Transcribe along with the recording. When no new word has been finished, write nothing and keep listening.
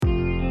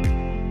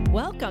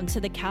Welcome to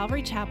the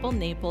Calvary Chapel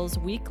Naples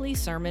weekly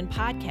sermon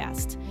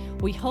podcast.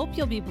 We hope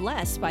you'll be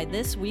blessed by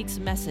this week's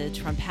message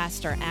from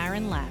Pastor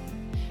Aaron Lapp.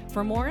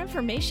 For more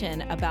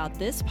information about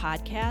this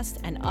podcast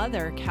and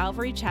other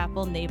Calvary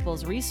Chapel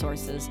Naples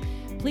resources,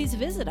 please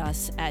visit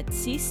us at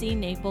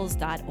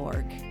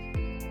ccnaples.org.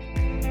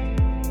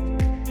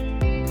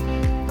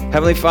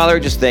 Heavenly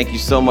Father, just thank you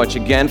so much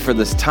again for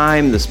this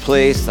time, this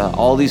place,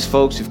 all these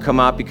folks who've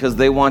come out because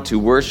they want to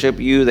worship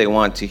you, they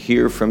want to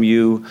hear from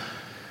you.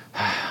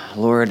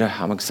 Lord,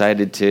 I'm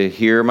excited to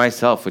hear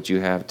myself what you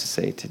have to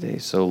say today.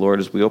 So, Lord,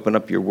 as we open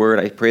up your word,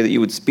 I pray that you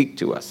would speak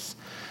to us.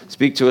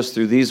 Speak to us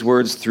through these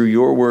words, through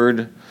your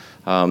word.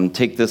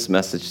 Take this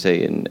message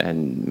today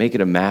and make it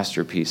a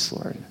masterpiece,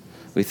 Lord.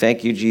 We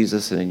thank you,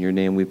 Jesus, and in your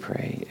name we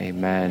pray.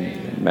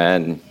 Amen.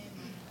 Amen.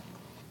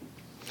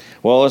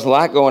 Well, there's a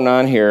lot going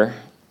on here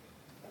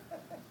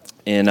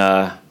in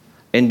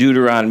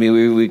Deuteronomy.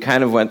 We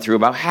kind of went through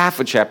about half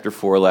of chapter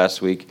 4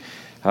 last week.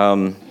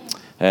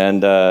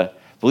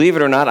 Believe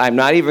it or not, I'm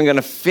not even going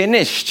to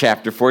finish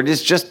chapter 4. It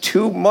is just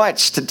too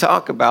much to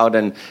talk about,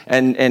 and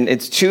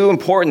it's too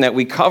important that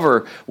we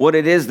cover what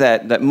it is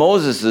that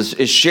Moses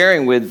is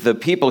sharing with the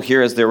people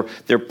here as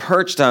they're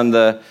perched on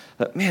the...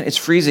 Man, it's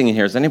freezing in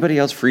here. Is anybody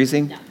else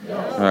freezing? No.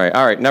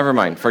 All right, never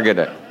mind. Forget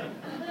it.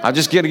 I'm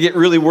just going to get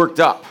really worked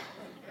up.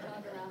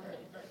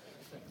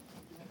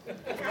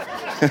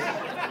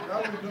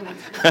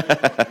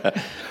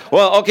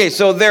 Well, okay,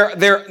 so they're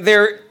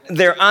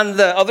on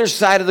the other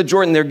side of the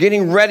Jordan. They're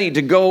getting ready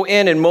to go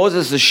in, and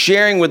Moses is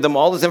sharing with them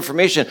all this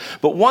information.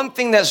 But one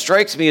thing that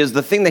strikes me is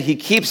the thing that he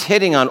keeps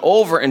hitting on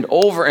over and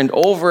over and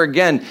over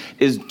again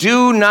is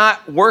do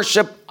not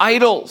worship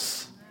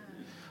idols.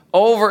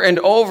 Over and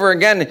over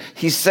again,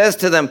 he says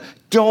to them,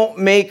 don't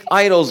make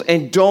idols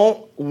and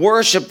don't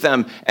worship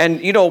them. And,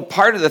 you know,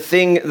 part of the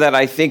thing that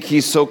I think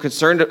he's so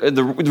concerned,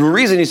 the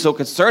reason he's so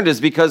concerned is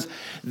because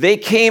they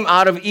came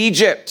out of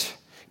Egypt.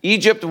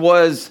 Egypt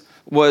was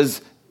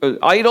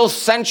idol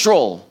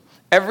central.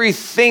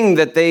 Everything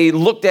that they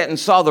looked at and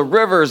saw, the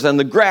rivers and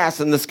the grass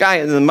and the sky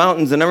and the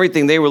mountains and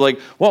everything, they were like,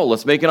 well,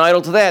 let's make an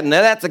idol to that, and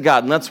that's a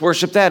god, and let's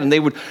worship that. And they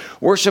would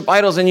worship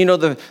idols. And you know,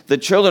 the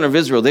children of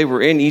Israel, they were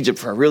in Egypt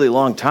for a really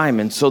long time,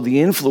 and so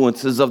the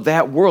influences of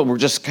that world were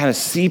just kind of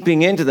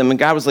seeping into them. And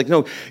God was like,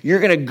 no, you're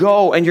going to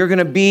go and you're going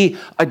to be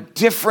a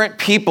different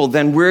people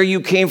than where you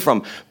came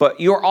from.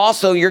 But you're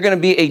going to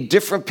be a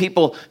different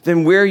people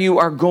than where you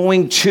are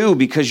going to,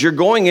 because you're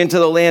going into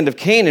the land of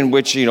Canaan,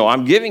 which, you know,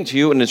 I'm giving to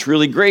you, and it's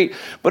really great.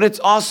 But it's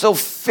also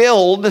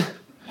filled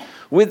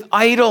with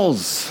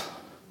idols.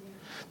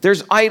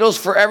 There's idols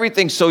for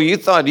everything. So you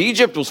thought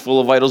Egypt was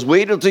full of idols.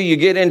 Wait until you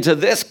get into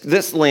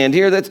this land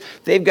here.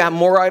 They've got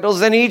more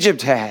idols than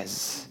Egypt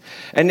has.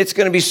 And it's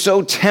going to be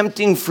so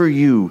tempting for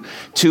you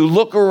to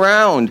look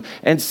around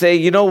and say,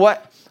 you know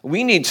what?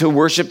 We need to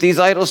worship these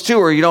idols too.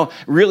 Or, you know,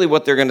 really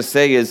what they're going to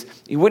say is,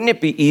 wouldn't it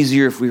be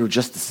easier if we were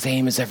just the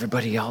same as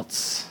everybody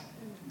else?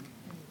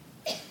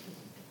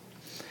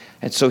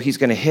 And so he's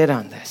going to hit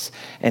on this.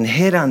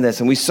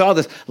 And we saw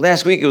this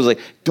last week. It was like,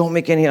 don't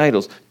make any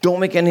idols. Don't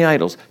make any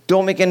idols.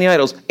 Don't make any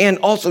idols. And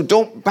also,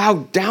 don't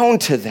bow down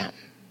to them.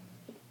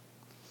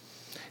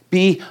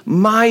 Be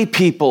my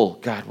people,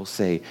 God will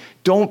say.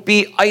 Don't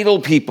be idol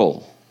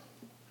people.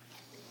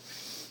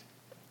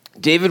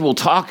 David will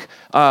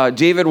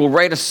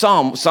write a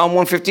psalm, Psalm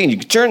 115. You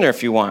can turn there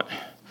if you want.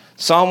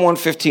 Psalm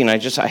 115.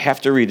 I have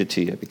to read it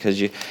to you because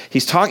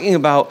he's talking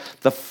about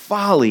the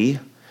folly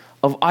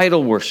of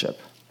idol worship.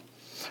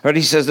 Right,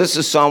 he says, this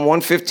is Psalm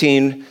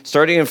 115,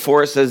 starting in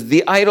 4, it says,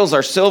 the idols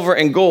are silver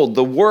and gold,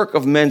 the work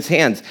of men's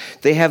hands.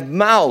 They have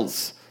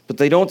mouths, but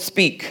they don't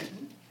speak.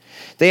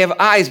 They have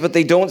eyes, but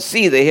they don't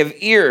see. They have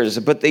ears,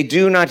 but they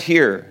do not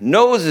hear.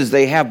 Noses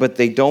they have, but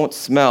they don't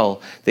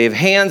smell. They have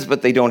hands,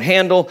 but they don't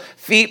handle.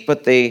 Feet,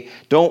 but they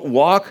don't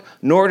walk,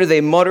 nor do they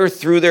mutter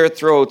through their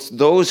throats.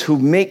 Those who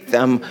make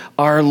them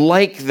are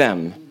like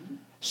them.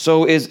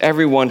 So is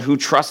everyone who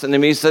trusts in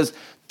them. He says,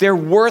 they're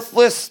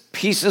worthless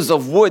pieces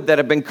of wood that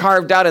have been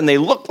carved out, and they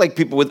look like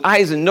people with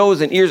eyes and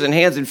nose and ears and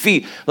hands and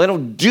feet. They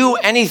don't do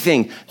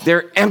anything.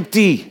 They're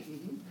empty.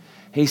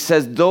 He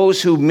says those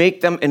who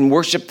make them and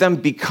worship them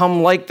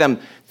become like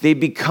them. They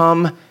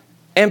become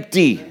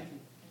empty.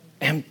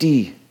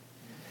 Empty.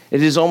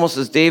 It is almost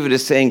as David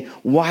is saying,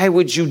 why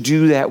would you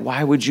do that?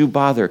 Why would you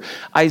bother?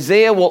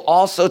 Isaiah will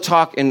also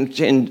talk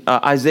in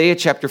Isaiah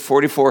chapter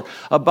 44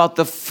 about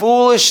the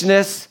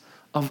foolishness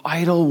of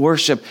idol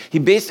worship. He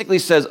basically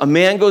says a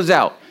man goes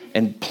out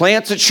and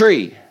plants a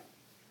tree.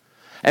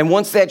 And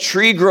once that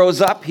tree grows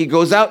up, he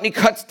goes out and he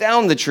cuts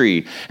down the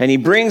tree. And he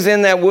brings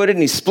in that wood and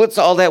he splits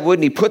all that wood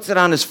and he puts it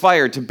on his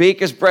fire to bake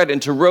his bread and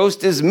to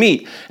roast his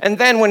meat. And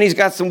then when he's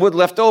got some wood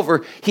left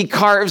over, he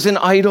carves an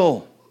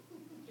idol.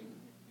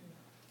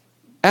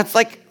 It's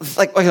like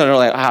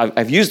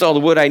I've used all the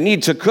wood I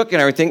need to cook and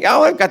everything.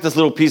 Oh, I've got this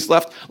little piece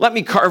left. Let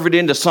me carve it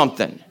into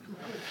something.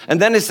 And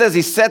then it says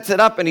he sets it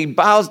up and he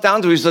bows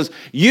down to it. He says,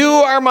 you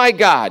are my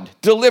God,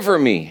 deliver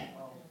me.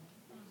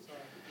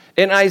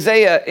 In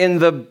Isaiah, in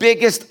the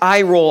biggest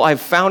eye roll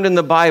I've found in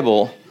the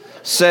Bible,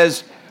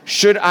 says,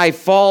 Should I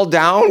fall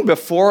down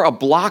before a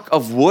block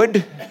of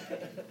wood?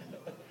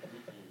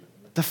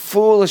 The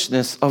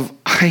foolishness of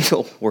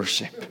idol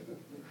worship.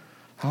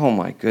 Oh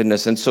my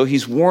goodness. And so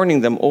he's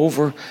warning them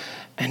over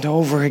and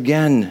over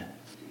again.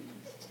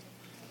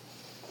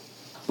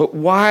 But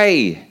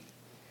why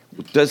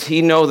does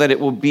he know that it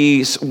will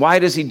be, why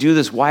does he do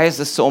this? Why is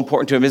this so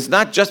important to him? It's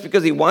not just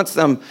because he wants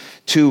them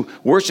to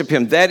worship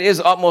him. That is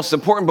utmost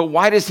important, but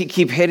why does he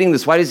keep hitting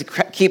this? Why does he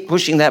keep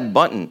pushing that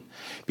button?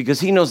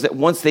 Because he knows that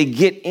once they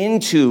get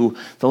into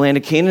the land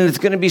of Canaan, it's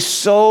going to be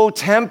so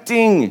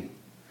tempting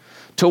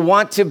to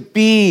want to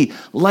be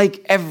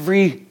like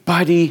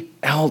everybody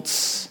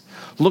else.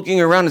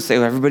 Looking around and say,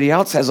 well, everybody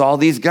else has all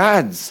these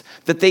gods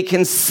that they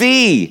can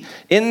see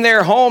in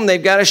their home.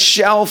 They've got a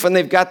shelf and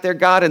they've got their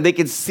God and they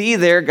can see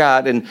their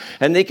God and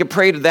they can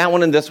pray to that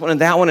one and this one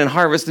and that one and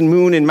harvest and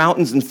moon and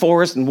mountains and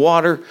forest and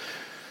water.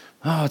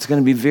 Oh, it's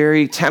going to be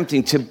very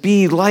tempting to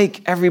be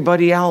like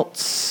everybody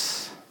else.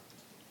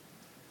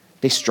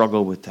 They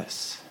struggle with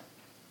this.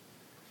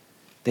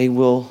 They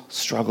will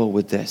struggle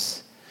with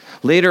this.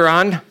 Later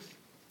on,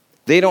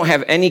 they don't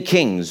have any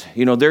kings.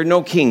 You know, there are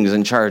no kings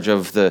in charge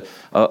of the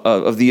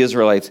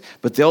Israelites.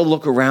 But they'll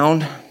look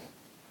around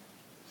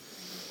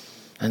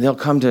and they'll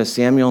come to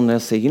Samuel and they'll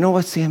say, you know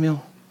what,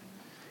 Samuel?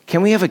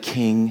 Can we have a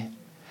king?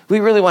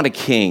 We really want a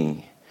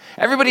king.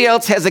 Everybody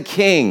else has a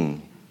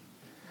king.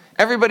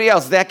 Everybody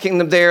else, that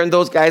kingdom there and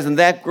those guys and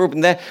that group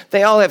and that,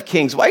 they all have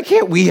kings. Why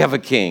can't we have a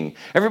king?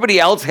 Everybody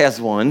else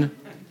has one.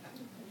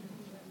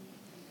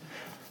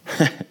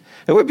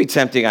 It would be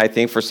tempting, I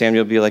think, for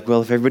Samuel to be like,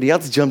 well, if everybody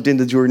else jumped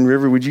into the Jordan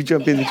River, would you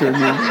jump in the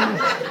Jordan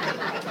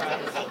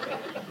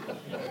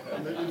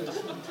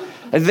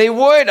River? They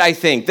would, I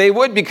think. They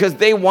would because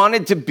they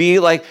wanted to be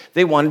like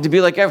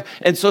everyone.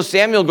 And so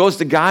Samuel goes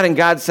to God and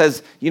God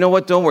says, you know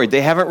what, don't worry.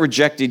 They haven't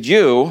rejected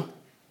you.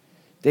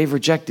 They've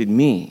rejected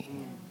me.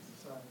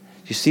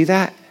 You see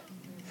that?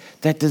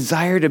 That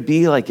desire to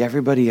be like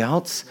everybody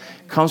else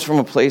comes from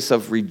a place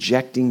of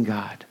rejecting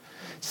God.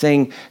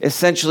 Saying,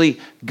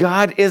 essentially,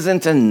 God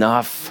isn't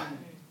enough.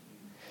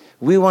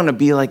 We want to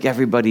be like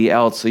everybody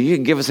else. So you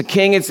can give us a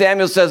king. And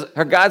Samuel says,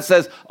 or God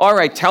says, all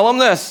right, tell him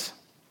this.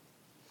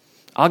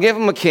 I'll give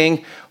him a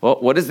king. Well,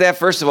 what is that?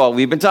 First of all,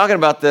 we've been talking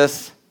about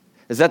this.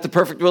 Is that the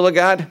perfect will of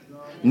God?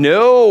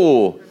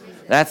 No.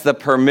 That's the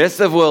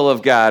permissive will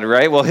of God,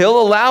 right? Well,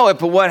 he'll allow it,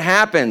 but what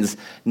happens?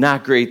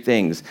 Not great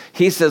things.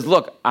 He says,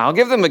 look, I'll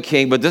give them a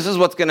king, but this is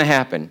what's going to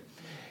happen.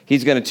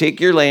 He's going to take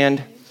your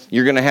land.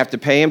 You're going to have to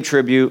pay him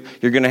tribute.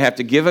 You're going to have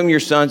to give him your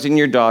sons and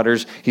your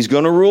daughters. He's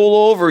going to rule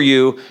over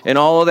you and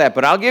all of that.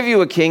 But I'll give you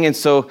a king. And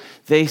so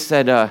they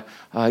said,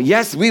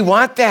 yes, we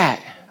want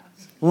that.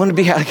 We want to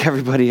be like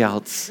everybody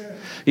else.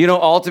 You know,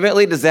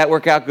 ultimately, does that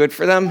work out good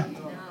for them?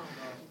 No.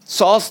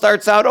 Saul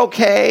starts out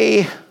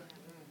okay.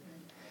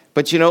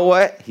 But you know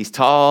what? He's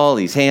tall.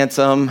 He's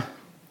handsome.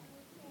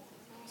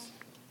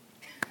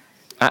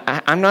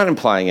 I'm not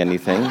implying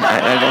anything.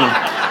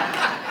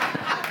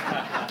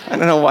 I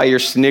don't know why you're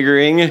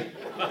sniggering.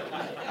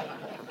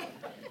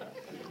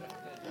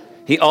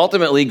 He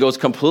ultimately goes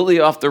completely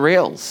off the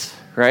rails,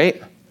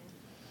 right?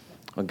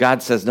 Well,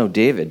 God says, no,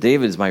 David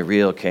is my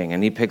real king.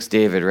 And he picks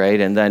David,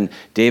 right? And then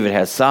David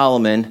has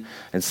Solomon.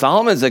 And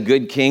Solomon's a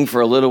good king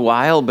for a little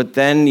while, but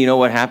then you know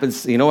what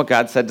happens? You know what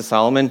God said to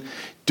Solomon?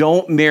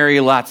 Don't marry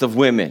lots of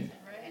women.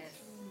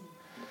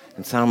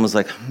 And Solomon was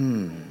like,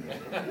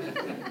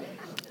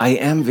 I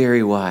am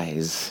very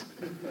wise.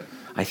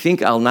 I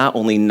think I'll not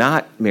only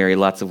not marry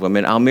lots of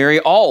women, I'll marry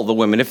all the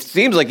women. It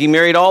seems like he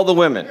married all the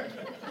women.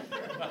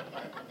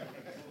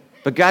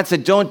 But God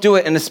said, don't do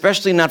it, and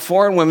especially not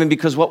foreign women,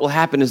 because what will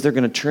happen is they're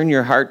going to turn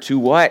your heart to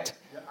what?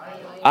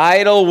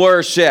 Idol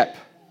worship.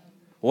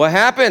 What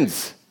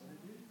happens?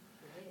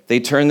 They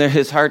turn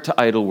his heart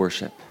to idol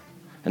worship.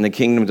 And the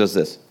kingdom does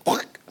this,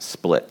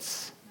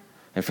 splits.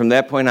 And from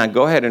that point on,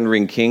 go ahead and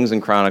read Kings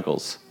and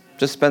Chronicles.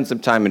 Just spend some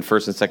time in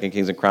 1st and 2nd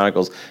Kings and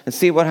Chronicles and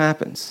see what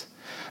happens.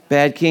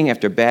 Bad king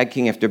after bad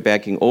king after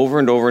bad king, over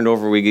and over and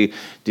over, we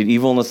did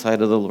evil in the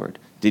sight of the Lord.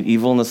 Did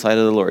evil in the sight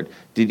of the Lord.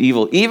 Did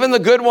evil. Even the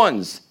good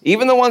ones,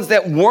 even the ones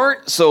that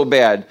weren't so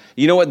bad,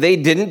 you know what they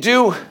didn't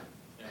do?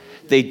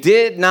 They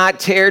did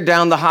not tear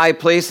down the high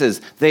places.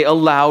 They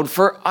allowed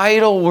for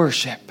idol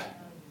worship.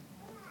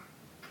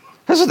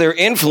 So they're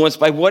influenced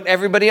by what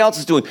everybody else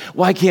is doing.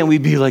 Why can't we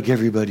be like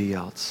everybody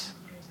else?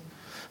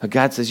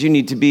 God says you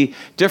need to be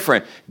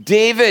different.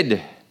 David,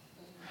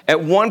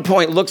 at one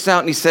point, looks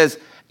out and he says,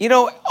 you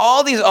know,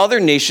 all these other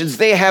nations,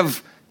 they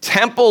have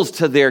temples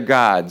to their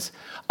gods.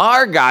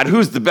 Our God,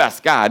 who's the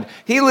best God,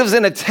 he lives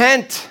in a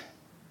tent.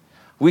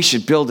 We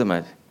should build him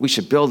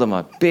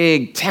a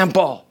big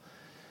temple.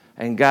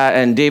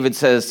 And David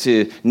says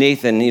to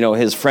Nathan, you know,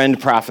 his friend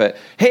prophet,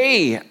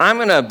 hey, I'm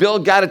going to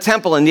build God a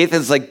temple. And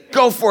Nathan's like,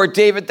 go for it,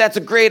 David. That's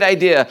a great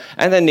idea.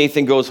 And then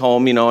Nathan goes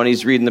home, you know, and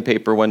he's reading the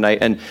paper one night.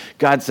 And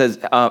God says,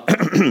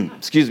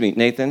 excuse me,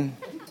 Nathan.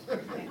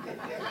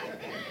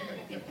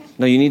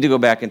 No, you need to go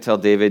back and tell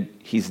David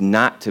he's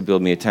not to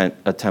build me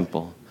a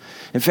temple.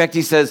 In fact,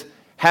 he says,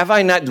 have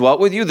I not dwelt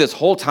with you this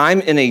whole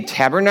time in a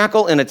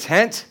tabernacle, in a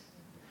tent?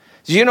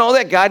 Do you know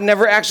that God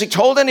never actually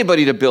told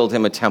anybody to build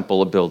him a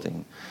temple, a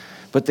building?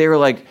 But they were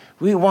like,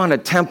 we want a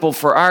temple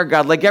for our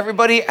God like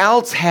everybody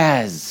else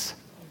has.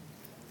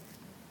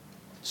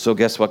 So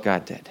guess what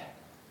God did?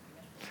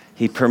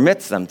 He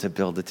permits them to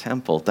build a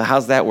temple.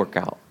 How's that work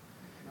out?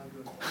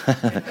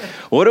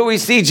 What do we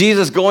see?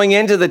 Jesus going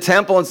into the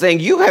temple and saying,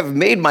 you have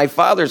made my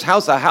Father's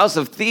house a house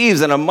of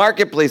thieves and a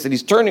marketplace, and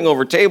he's turning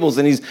over tables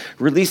and he's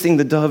releasing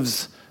the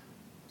doves.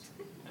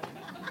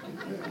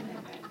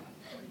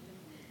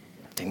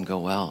 Didn't go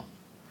well.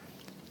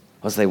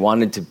 Because they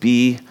wanted to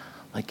be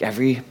like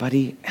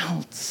everybody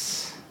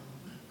else.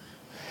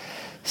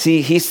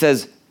 See, he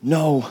says,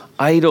 no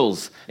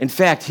idols. In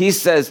fact, he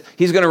says,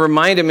 he's going to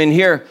remind him in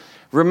here,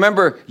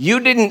 remember, you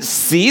didn't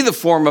see the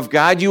form of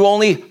God. You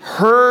only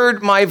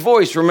heard my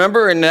voice.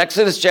 Remember in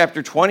Exodus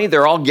chapter 20,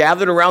 they're all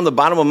gathered around the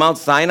bottom of Mount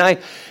Sinai,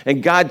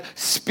 and God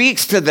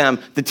speaks to them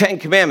the 10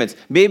 Commandments.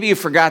 Maybe you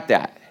forgot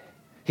that.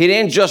 He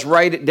didn't just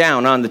write it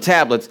down on the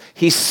tablets.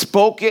 He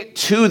spoke it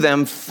to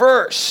them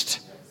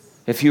first,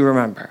 if you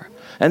remember.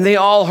 And they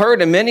all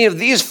heard. And many of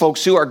these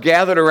folks who are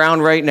gathered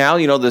around right now,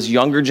 this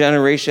younger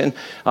generation,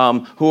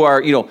 who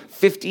are,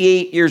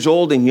 58 years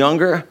old and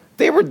younger,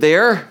 they were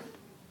there.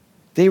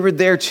 They were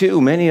there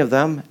too, many of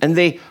them. And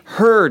they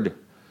heard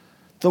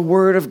the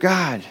word of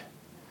God.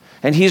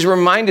 And he's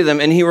reminded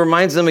them, and he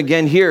reminds them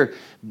again here,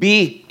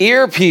 be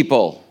ear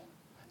people,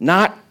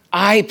 not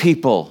eye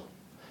people.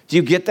 Do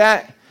you get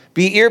that?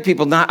 Be ear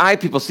people, not eye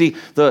people. See,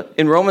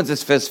 in Romans it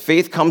says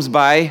faith comes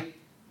by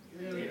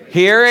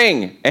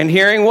hearing. And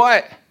hearing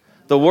what?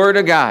 The word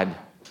of God.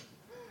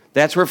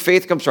 That's where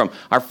faith comes from.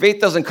 Our faith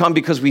doesn't come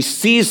because we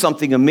see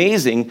something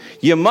amazing.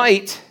 You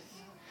might,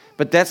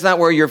 but that's not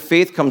where your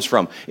faith comes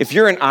from. If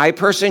you're an eye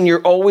person,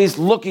 you're always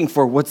looking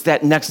for what's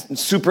that next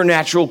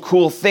supernatural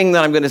cool thing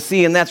that I'm going to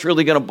see, and that's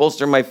really going to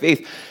bolster my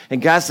faith.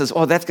 And God says,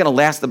 that's going to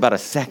last about a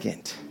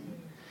second.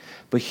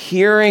 But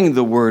hearing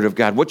the word of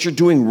God, what you're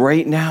doing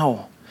right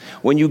now,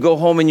 when you go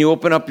home and you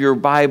open up your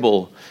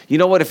Bible, you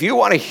know what? If you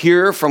want to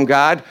hear from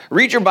God,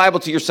 read your Bible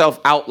to yourself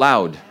out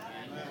loud.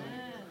 Amen.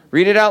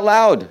 Read it out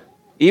loud,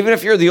 even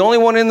if you're the only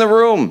one in the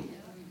room,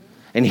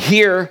 and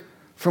hear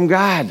from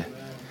God. Amen.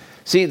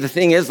 See, the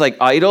thing is, like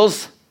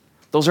idols,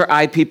 those are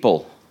eye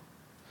people.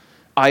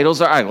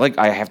 Idols are like,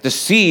 I have to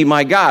see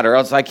my God or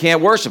else I can't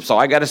worship, so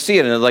I got to see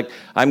it. And like,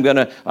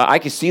 I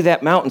can see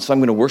that mountain, so I'm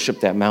going to worship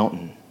that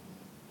mountain.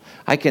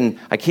 I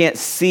can't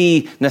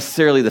see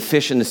necessarily the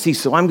fish in the sea,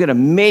 so I'm going to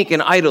make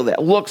an idol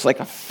that looks like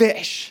a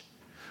fish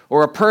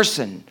or a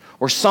person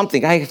or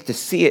something. I have to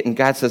see it. And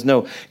God says,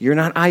 no, you're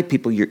not eye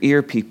people, you're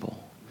ear people,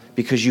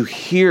 because you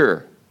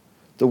hear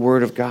the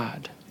word of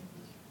God.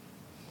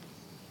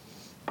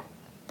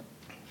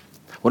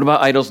 What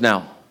about idols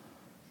now?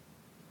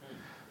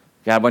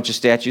 Got a bunch of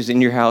statues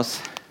in your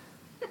house?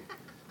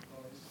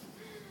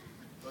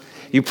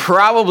 You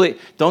probably,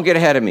 don't get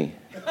ahead of me.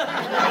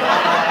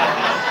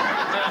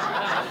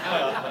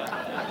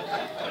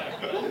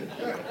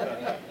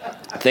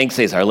 Thanks,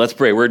 Cesar. Let's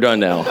pray. We're done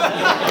now.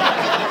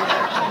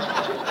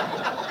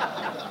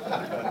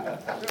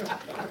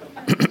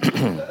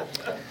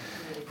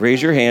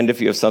 Raise your hand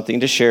if you have something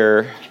to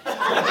share.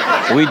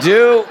 We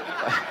do.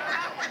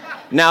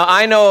 Now,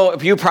 I know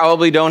if you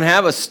probably don't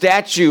have a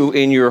statue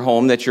in your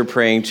home that you're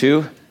praying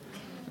to.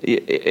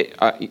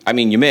 I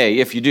mean, you may.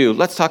 If you do,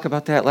 let's talk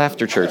about that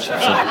after church.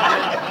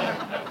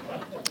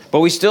 But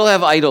we still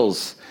have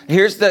idols.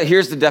 Here's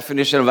the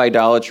definition of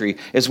idolatry,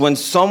 is when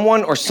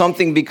someone or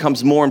something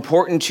becomes more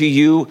important to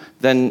you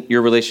than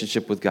your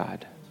relationship with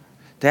God.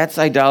 That's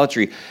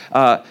idolatry.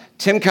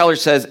 Tim Keller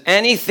says,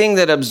 anything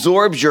that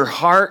absorbs your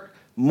heart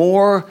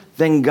more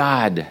than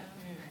God.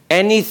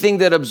 Anything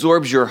that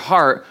absorbs your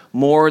heart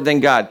more than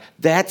God.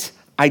 That's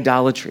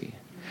idolatry.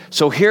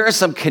 So here are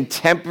some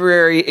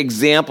contemporary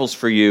examples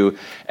for you,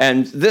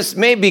 and this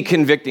may be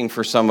convicting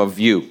for some of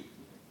you.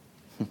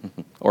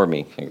 Or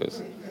me.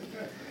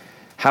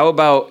 How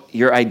about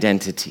your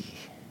identity?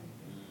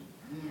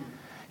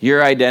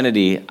 Your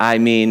identity, I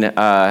mean,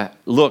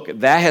 look,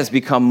 that has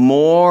become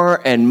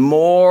more and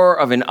more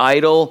of an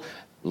idol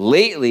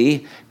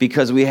lately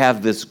because we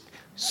have this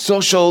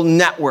social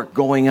network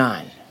going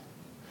on,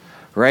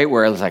 right?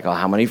 Where it's like, oh,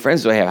 how many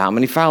friends do I have? How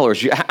many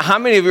followers? How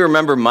many of you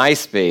remember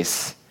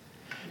MySpace?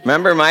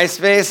 Remember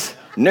MySpace?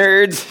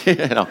 Nerds?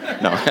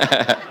 No.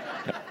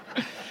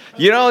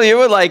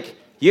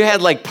 You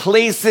had like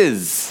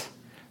places,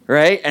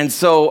 right? And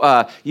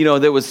so,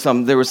 there was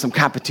some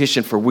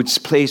competition for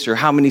which place or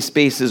how many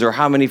spaces or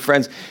how many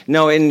friends.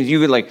 No, and you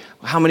would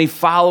how many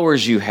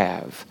followers you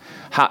have.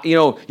 How,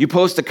 you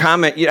post a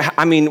comment.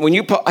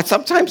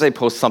 Sometimes I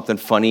post something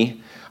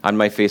funny on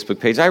my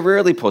Facebook page. I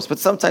rarely post, but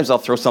sometimes I'll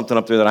throw something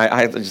up there that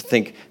I just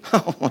think,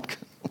 oh my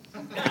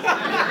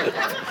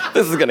God,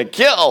 this is going to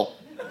kill.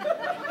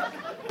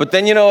 But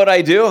then you know what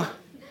I do?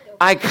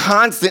 I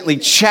constantly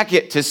check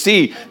it to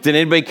see, did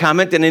anybody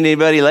comment? Did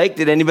anybody like?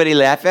 Did anybody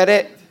laugh at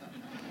it?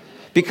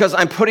 Because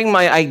I'm putting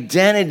my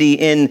identity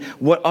in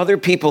what other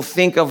people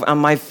think of on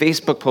my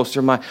Facebook post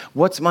or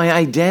what's my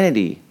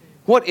identity?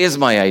 What is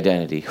my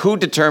identity? Who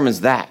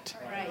determines that?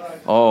 Right.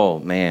 Oh,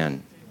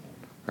 man.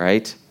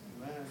 right?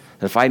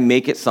 If I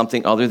make it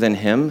something other than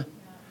him,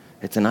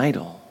 it's an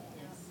idol.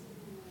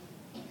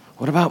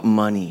 What about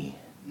money?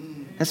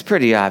 That's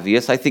pretty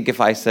obvious. I think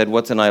if I said,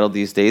 what's an idol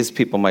these days,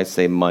 people might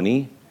say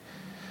money.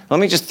 Let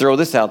me just throw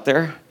this out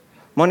there.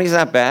 Money's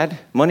not bad.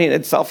 Money in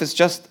itself is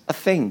just a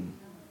thing,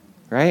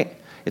 right?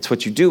 It's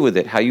what you do with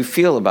it, how you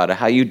feel about it,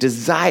 how you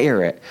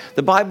desire it.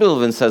 The Bible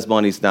even says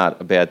money's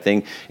not a bad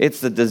thing. It's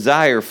the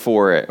desire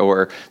for it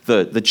or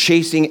the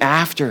chasing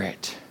after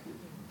it,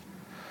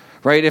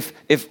 right?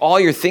 If all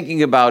you're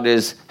thinking about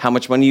is how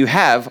much money you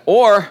have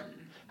or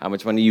how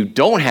much money you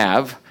don't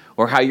have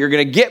or how you're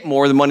going to get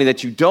more of the money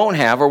that you don't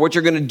have or what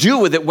you're going to do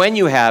with it when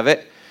you have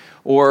it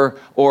or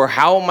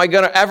how am I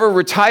going to ever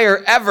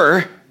retire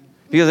ever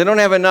because I don't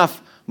have enough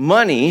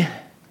money,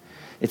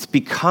 it's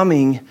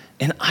becoming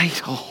an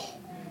idol.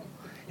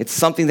 It's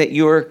something that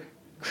you're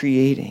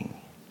creating.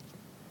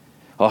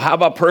 Oh, how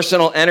about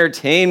personal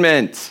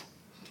entertainment?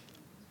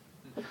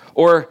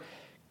 Or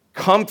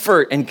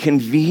comfort and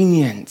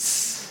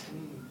convenience?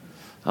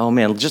 Oh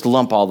man, just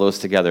lump all those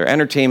together.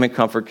 Entertainment,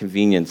 comfort,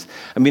 convenience.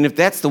 I mean, if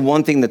that's the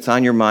one thing that's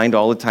on your mind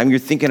all the time, you're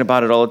thinking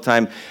about it all the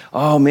time.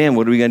 Oh man,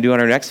 what are we going to do on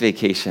our next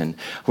vacation?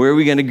 Where are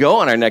we going to go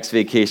on our next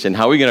vacation?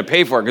 How are we going to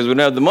pay for it? Because we don't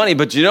have the money.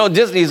 But you know,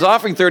 Disney's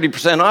offering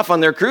 30% off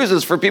on their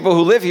cruises for people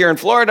who live here in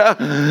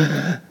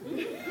Florida.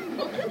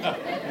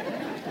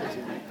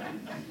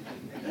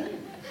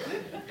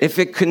 If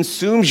it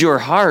consumes your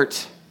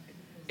heart,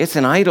 it's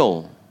an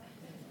idol.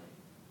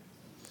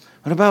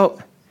 What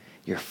about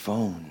your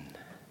phone?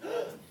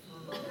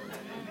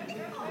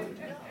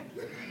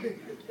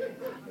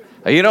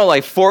 You know,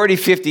 like 40,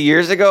 50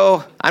 years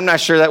ago, I'm not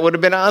sure that would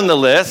have been on the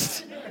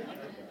list.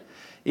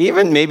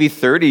 Even maybe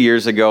 30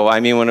 years ago,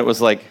 I mean, when it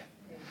was like,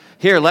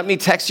 here, let me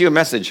text you a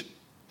message.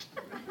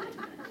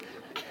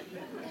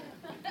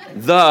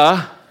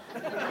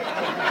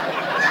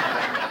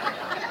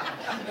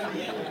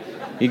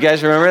 You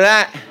guys remember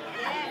that?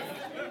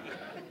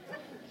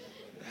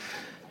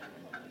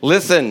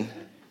 Listen.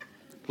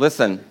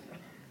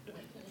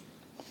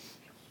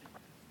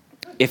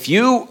 Have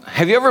you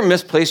ever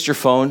misplaced your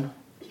phone?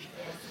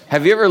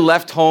 Have you ever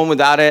left home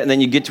without it and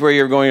then you get to where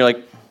you're going, you're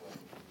like,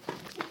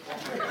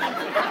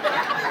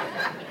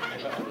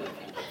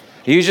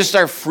 you just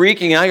start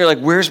freaking out. You're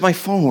like, where's my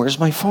phone? Where's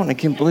my phone? I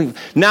can't believe it.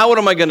 Now what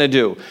am I going to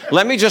do?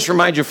 Let me just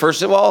remind you,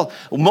 first of all,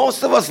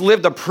 most of us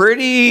lived a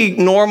pretty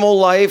normal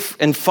life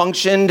and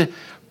functioned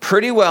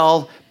pretty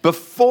well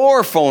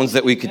before phones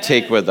that we could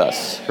take with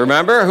us.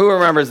 Remember? Who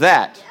remembers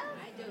that?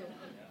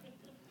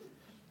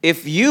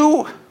 If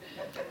you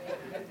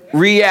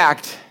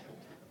react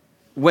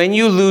when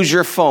you lose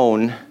your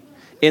phone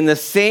in the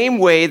same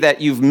way that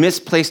you've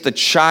misplaced a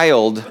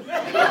child,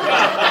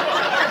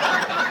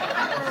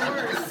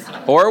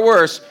 or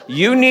worse,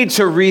 you need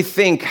to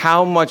rethink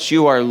how much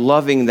you are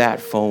loving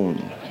that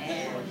phone.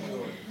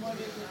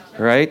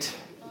 Right?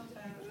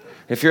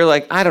 If you're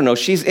like, I don't know,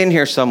 she's in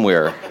here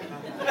somewhere,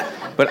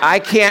 but I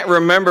can't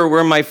remember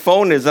where my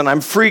phone is and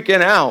I'm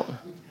freaking out.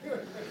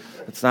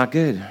 It's not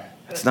good.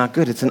 It's not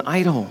good. It's an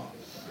idol.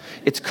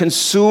 It's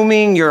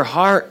consuming your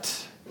heart.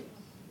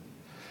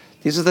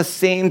 These are the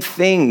same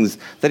things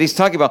that he's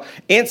talking about.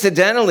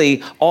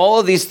 Incidentally, all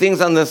of these things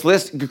on this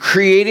list,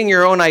 creating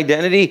your own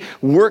identity,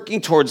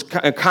 working towards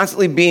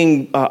constantly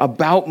being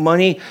about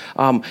money,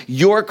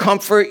 your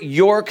comfort,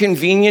 your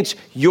convenience,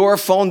 your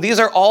phone, these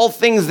are all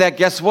things that,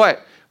 guess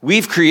what?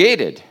 We've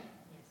created.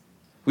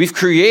 We've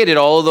created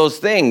all of those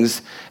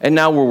things, and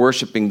now we're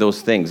worshiping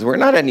those things. We're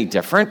not any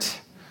different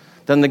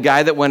than the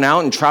guy that went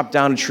out and chopped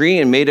down a tree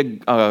and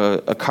made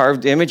a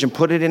carved image and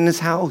put it in his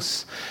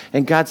house.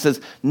 And God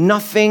says,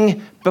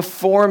 nothing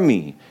before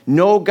me.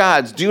 No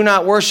gods. Do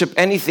not worship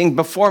anything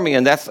before me.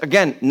 And that's,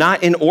 again,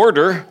 not in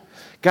order.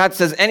 God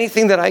says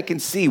anything that I can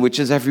see, which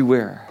is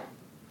everywhere.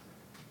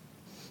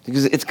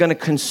 Because it's going to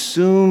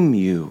consume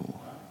you.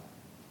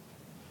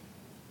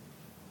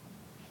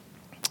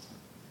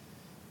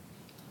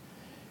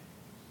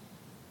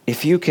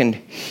 If you can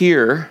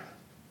hear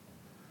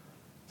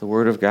the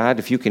word of God,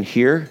 if you can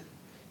hear,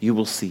 you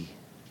will see.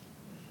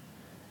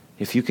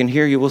 If you can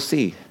hear, you will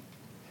see.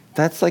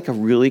 That's like a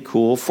really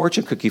cool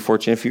fortune cookie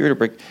fortune. If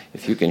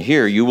you can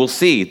hear, you will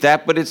see.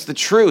 But it's the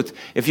truth.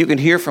 If you can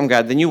hear from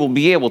God, then you will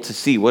be able to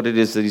see what it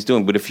is that he's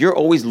doing. But if you're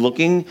always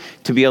looking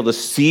to be able to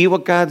see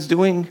what God's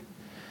doing,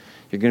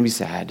 you're going to be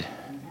sad.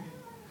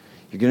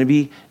 You're going to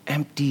be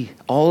empty.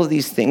 All of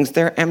these things,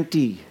 they're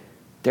empty.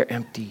 They're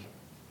empty.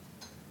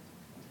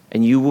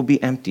 And you will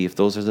be empty if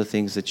those are the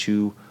things that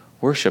you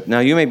worship. Now,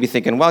 you may be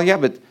thinking, well, yeah,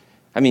 but,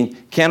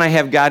 can I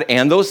have God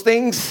and those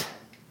things?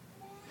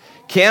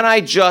 Can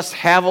I just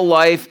have a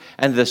life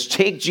and just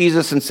take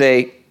Jesus and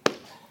say,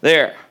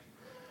 there,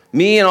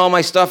 me and all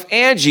my stuff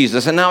and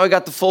Jesus, and now I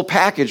got the full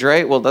package,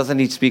 right? Well, doesn't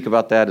he speak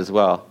about that as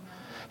well?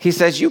 He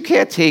says, you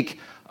can't take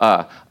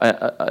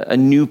a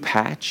new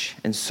patch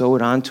and sew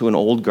it onto an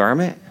old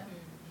garment.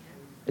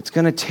 It's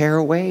going to tear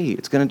away.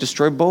 It's going to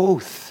destroy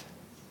both.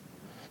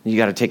 You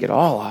got to take it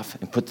all off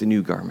and put the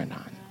new garment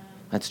on.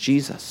 That's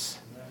Jesus,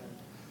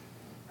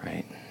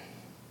 right?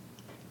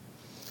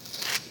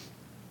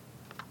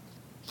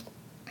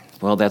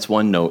 Well, that's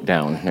one note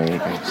down. There you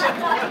go.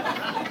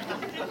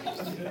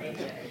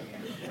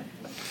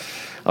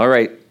 All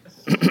right.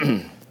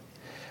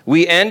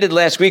 We ended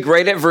last week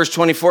right at verse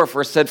 24,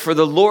 for it said, for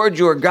the Lord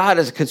your God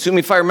is a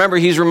consuming fire. Remember,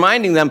 he's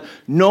reminding them,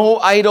 no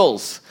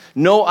idols,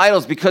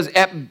 because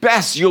at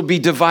best you'll be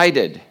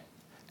divided.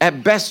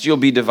 At best you'll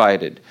be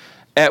divided.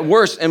 At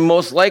worst and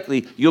most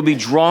likely, you'll be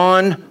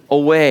drawn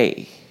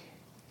away.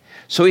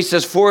 So he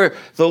says, for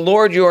the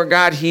Lord your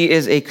God, he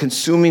is a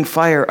consuming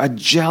fire, a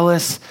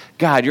jealous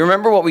God. You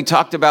remember what we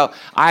talked about?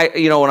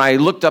 When I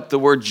looked up the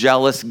word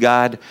jealous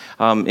God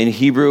in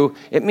Hebrew,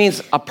 it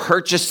means a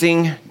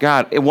purchasing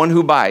God, one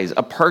who buys,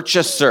 a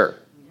purchaser.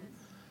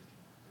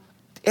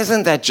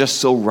 Isn't that just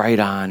so right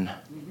on?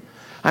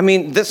 I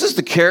mean, this is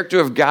the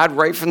character of God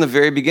right from the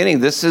very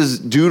beginning. This is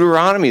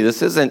Deuteronomy.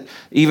 This isn't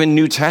even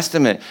New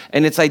Testament.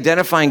 And it's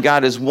identifying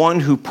God as one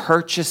who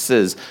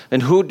purchases.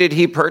 And who did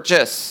he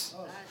purchase?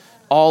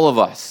 All of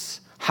us.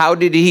 How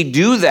did he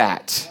do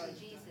that?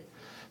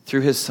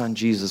 Through his son,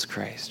 Jesus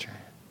Christ.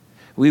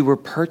 We were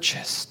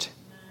purchased.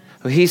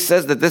 He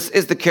says that this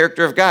is the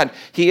character of God.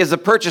 He is a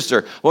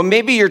purchaser. Well,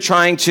 maybe you're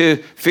trying to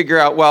figure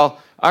out,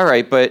 well, all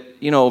right, but,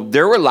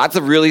 there were lots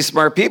of really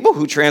smart people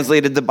who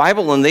translated the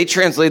Bible, and they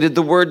translated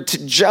the word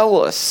to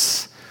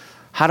jealous.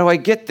 How do I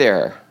get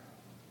there?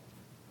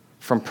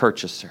 From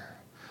purchaser.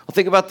 Well,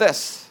 think about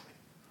this.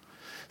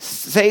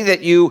 Say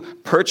that you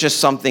purchase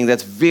something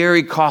that's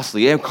very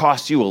costly. It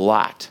costs you a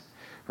lot,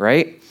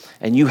 right?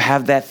 And you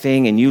have that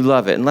thing and you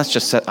love it. And let's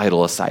just set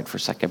idol aside for a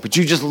second. But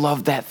you just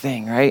love that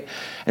thing, right?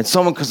 And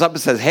someone comes up and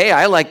says, hey,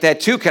 I like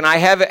that too. Can I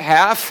have it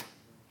half?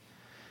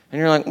 And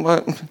you're like,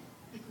 what?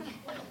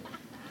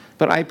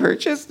 But I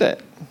purchased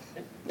it.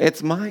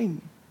 It's mine.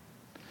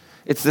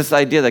 It's this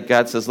idea that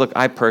God says, look,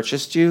 I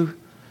purchased you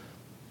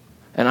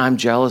and I'm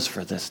jealous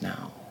for this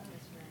now.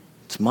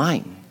 It's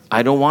mine.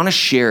 I don't want to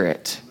share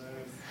it.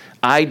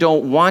 I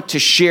don't want to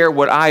share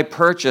what I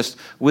purchased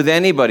with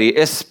anybody,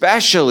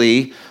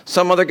 especially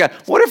some other guy.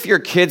 What if your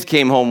kids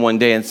came home one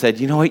day and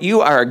said, you know what,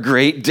 you are a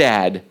great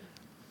dad,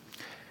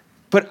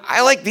 but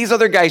I like these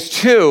other guys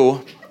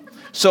too,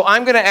 so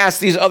I'm going to ask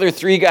these other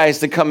 3 guys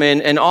to come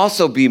in and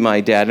also be my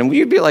dad. And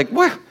you'd be like,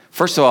 what?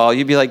 First of all,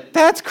 you'd be like,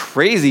 that's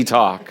crazy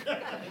talk.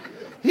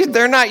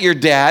 They're not your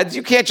dads.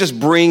 You can't just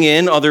bring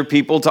in other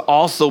people to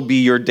also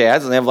be your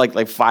dads, and they have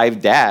like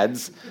 5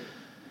 dads.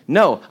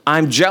 No,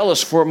 I'm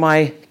jealous for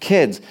my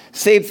kids.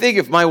 Same thing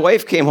if my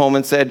wife came home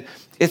and said,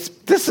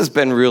 this has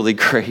been really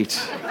great.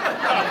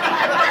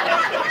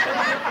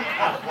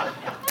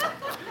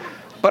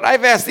 But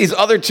I've asked these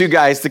other 2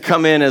 guys to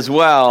come in as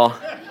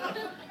well.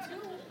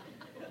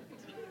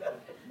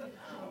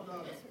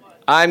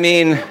 I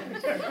mean,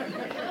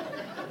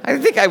 I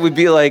think I would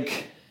be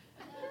like,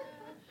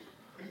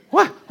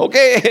 what?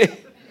 Okay.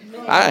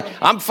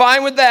 I'm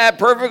fine with that.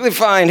 Perfectly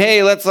fine.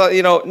 Hey, let's,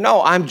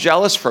 no, I'm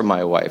jealous for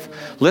my wife.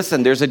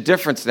 Listen, there's a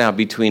difference now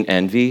between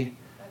envy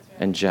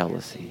and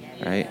jealousy,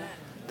 right?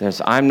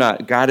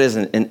 God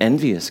isn't an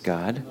envious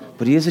God,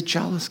 but he is a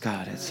jealous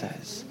God, it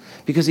says,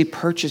 because he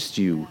purchased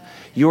you.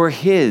 You're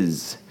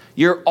his.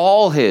 You're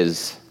all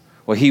his.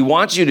 Well, he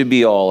wants you to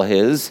be all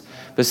his,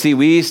 but see,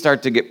 we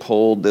start to get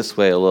pulled this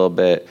way a little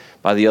bit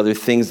by the other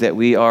things that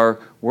we are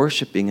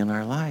worshiping in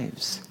our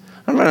lives.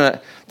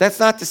 That's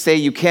not to say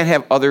you can't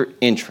have other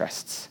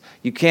interests.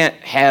 You can't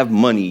have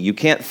money. You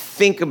can't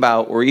think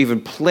about or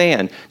even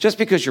plan. Just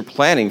because you're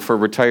planning for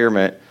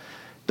retirement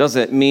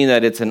doesn't mean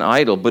that it's an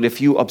idol. But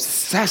if you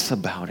obsess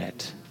about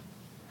it,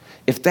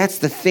 if that's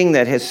the thing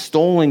that has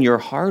stolen your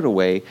heart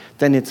away,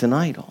 then it's an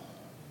idol.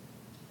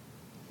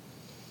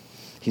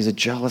 He's a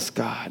jealous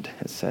God,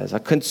 it says. A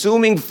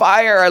consuming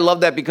fire. I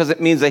love that because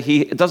it means that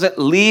he doesn't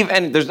leave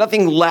any, there's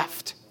nothing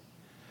left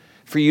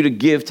for you to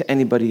give to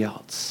anybody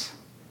else.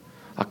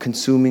 A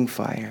consuming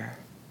fire.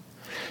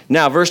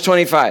 Now, verse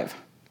 25.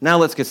 Now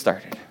let's get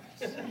started.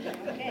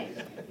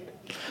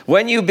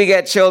 When you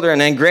beget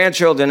children and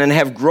grandchildren and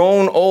have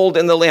grown old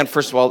in the land.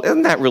 First of all,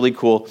 isn't that really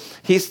cool?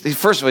 He's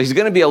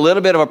going to be a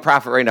little bit of a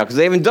prophet right now because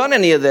they haven't done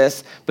any of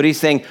this, but he's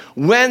saying,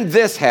 when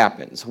this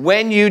happens,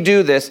 when you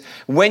do this,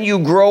 when you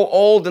grow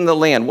old in the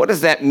land, what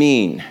does that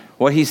mean?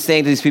 What he's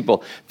saying to these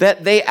people,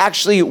 that they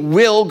actually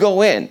will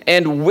go in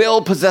and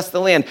will possess the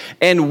land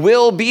and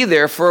will be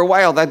there for a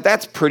while.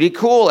 That's pretty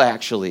cool,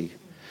 actually,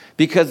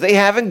 because they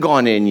haven't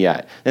gone in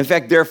yet. In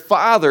fact, their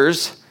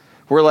fathers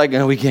were like,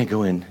 no, we can't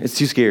go in. It's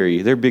too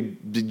scary. They're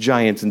big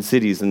giants in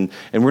cities, and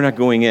we're not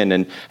going in.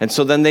 And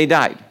so then they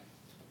died.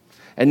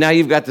 And now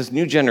you've got this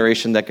new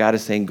generation that God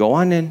is saying, go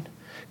on in.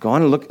 Go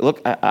on and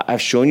look,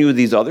 I've shown you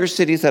these other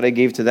cities that I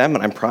gave to them,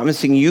 and I'm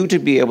promising you to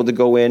be able to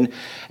go in.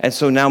 And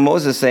so now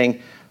Moses is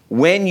saying,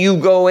 when you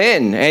go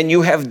in and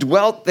you have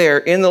dwelt there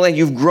in the land,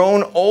 you've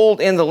grown old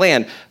in the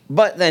land.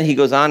 But then he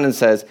goes on and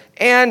says,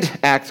 and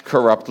act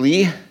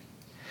corruptly,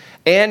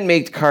 and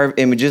make carved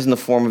images in the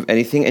form of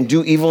anything, and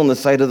do evil in the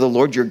sight of the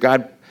Lord your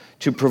God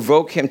to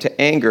provoke him to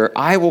anger.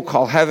 I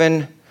call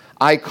heaven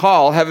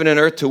and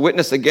earth to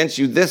witness against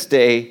you this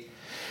day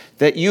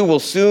that you will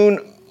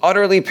soon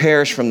utterly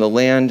perish from the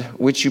land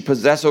which you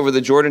possess over the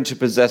Jordan to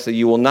possess it.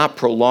 You will not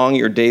prolong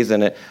your days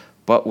in it.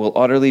 but will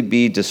utterly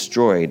be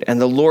destroyed.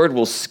 And the Lord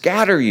will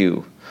scatter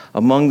you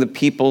among the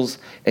peoples,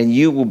 and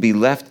you will be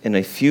left in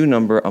a few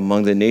number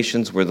among the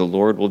nations where the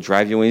Lord will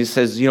drive you. And he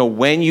says,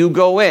 when you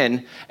go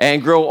in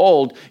and grow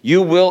old,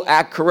 you will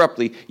act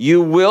corruptly.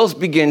 You will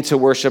begin to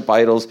worship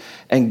idols,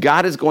 and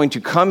God is going to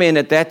come in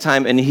at that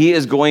time, and he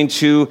is going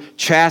to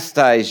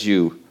chastise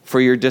you for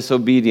your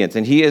disobedience.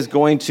 And he is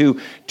going to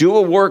do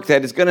a work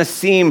that is going to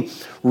seem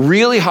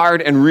really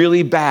hard and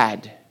really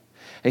bad.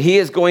 And he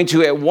is going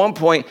to, at one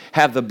point,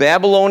 have the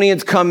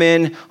Babylonians come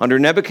in under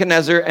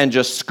Nebuchadnezzar and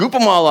just scoop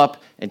them all up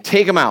and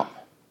take them out.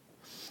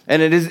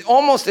 And it is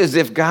almost as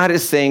if God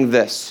is saying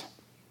this.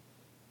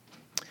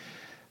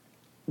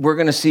 We're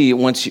going to see,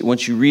 once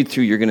you read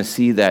through, you're going to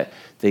see that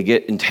they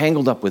get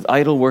entangled up with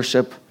idol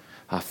worship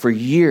for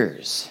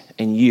years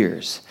and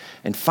years.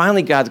 And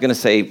finally, God's going to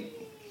say,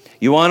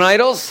 you want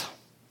idols?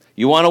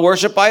 You want to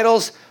worship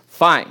idols?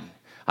 Fine.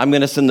 I'm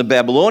going to send the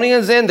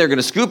Babylonians in. They're going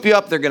to scoop you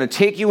up. They're going to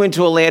take you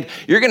into a land.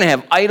 You're going to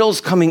have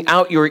idols coming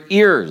out your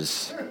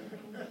ears.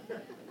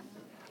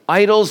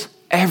 Idols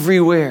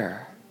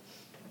everywhere.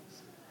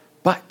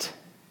 But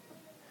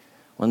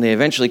when they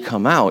eventually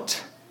come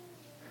out,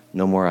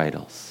 no more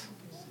idols.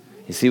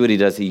 You see what he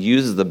does? He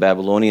uses the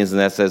Babylonians,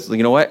 and that says,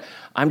 you know what?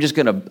 I'm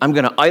going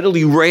to idol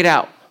you right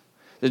out.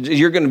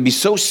 You're going to be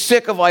so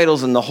sick of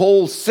idols and the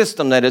whole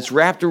system that it's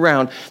wrapped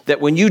around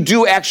that when you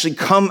do actually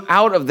come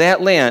out of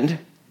that land,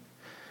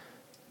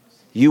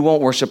 you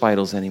won't worship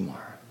idols anymore.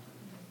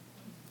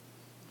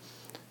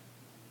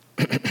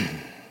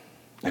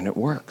 And it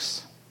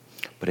works.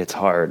 But it's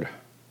hard.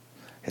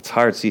 It's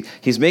hard. See,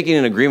 he's making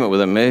an agreement with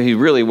them.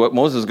 What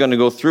Moses is going to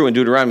go through in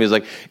Deuteronomy is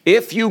like,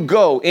 if you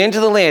go into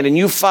the land and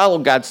you follow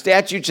God's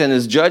statutes and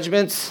his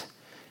judgments,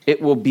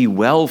 it will be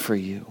well for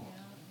you.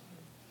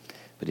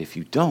 But if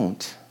you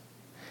don't,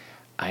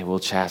 I will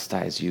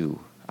chastise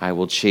you. I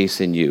will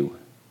chasten you.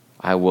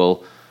 I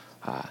will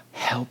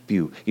help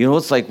you. You know,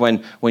 it's like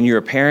when you're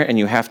a parent and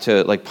you have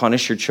to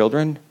punish your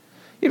children.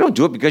 You don't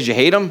do it because you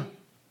hate them.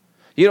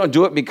 You don't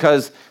do it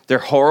because they're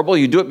horrible.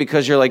 You do it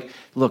because you're like,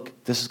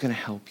 look, this is going to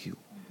help you.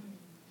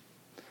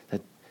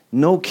 That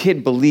no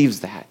kid believes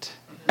that,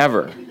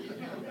 ever.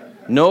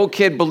 No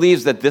kid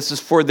believes that this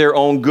is for their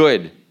own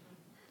good.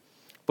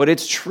 But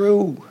it's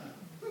true.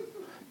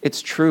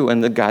 It's true.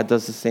 And God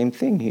does the same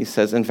thing. He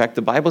says, in fact,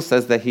 the Bible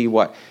says that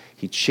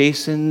he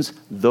chastens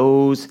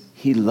those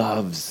he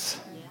loves.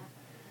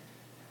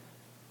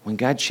 When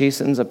God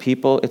chastens a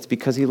people, it's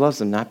because he loves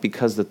them, not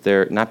because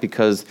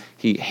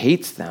he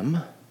hates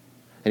them.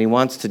 And he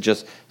wants to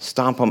just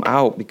stomp them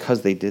out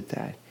because they did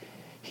that.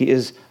 He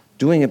is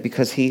doing it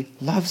because he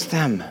loves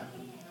them.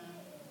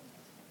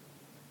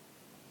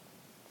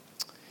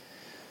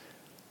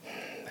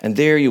 And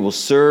there you will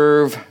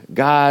serve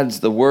gods,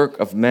 the work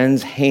of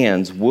men's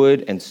hands,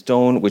 wood and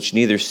stone, which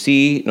neither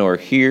see nor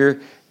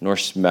hear nor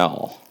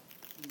smell.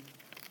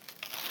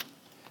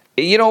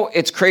 You know,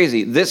 it's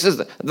crazy. This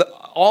is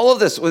all of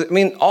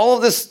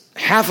this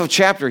half of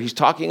chapter, he's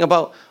talking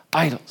about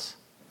idols.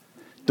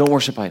 Don't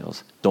worship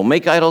idols. Don't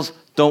make idols.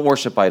 Don't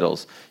worship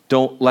idols.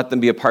 Don't let them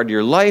be a part of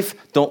your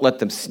life. Don't let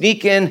them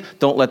sneak in.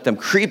 Don't let them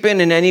creep in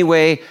any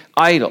way.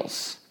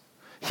 Idols.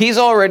 He's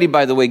already,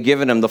 by the way,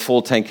 given them the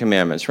full 10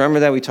 Commandments.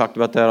 Remember that? We talked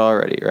about that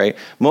already, right?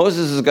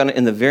 Moses is going to,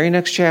 in the very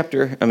next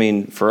chapter,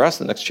 for us,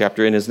 the next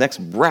chapter, in his next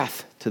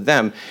breath to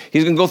them,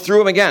 he's going to go through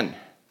them again.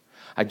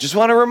 I just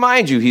want to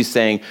remind you, he's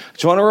saying, I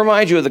just want to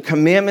remind you of the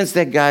commandments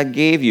that God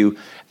gave you.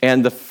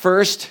 And the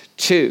first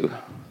two,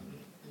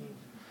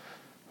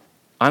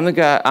 I'm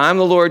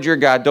the Lord your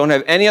God. Don't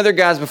have any other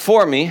gods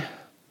before me.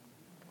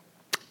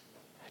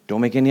 Don't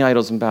make any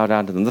idols and bow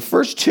down to them. The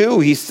first two,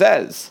 he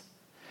says,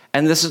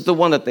 and this is the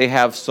one that they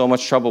have so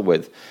much trouble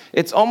with.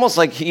 It's almost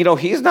like,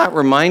 he's not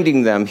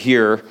reminding them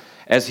here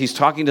as he's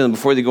talking to them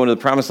before they go into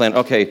the promised land.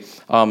 Okay,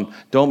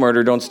 don't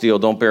murder, don't steal,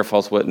 don't bear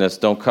false witness,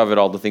 don't covet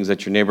all the things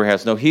that your neighbor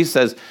has. No, he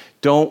says,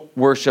 don't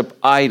worship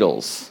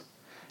idols.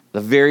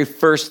 The very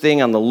first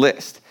thing on the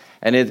list.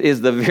 And it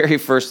is the very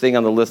first thing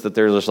on the list that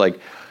they're just like,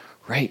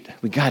 right,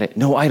 we got it.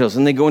 No idols.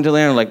 And they go into the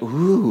land and like,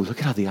 ooh, look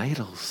at all the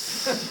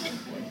idols.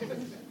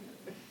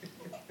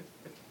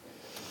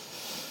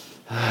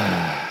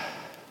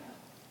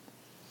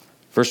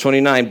 Verse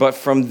 29, but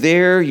from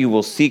there you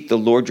will seek the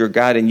Lord your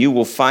God, and you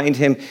will find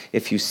him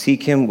if you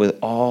seek him with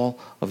all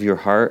of your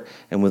heart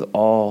and with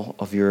all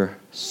of your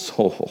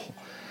soul.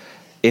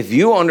 If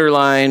you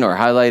underline or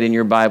highlight in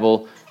your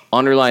Bible,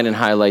 underline and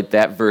highlight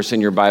that verse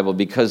in your Bible,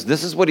 because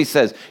this is what he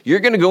says. You're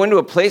going to go into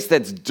a place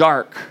that's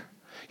dark.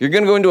 You're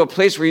going to go into a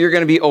place where you're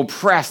going to be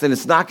oppressed, and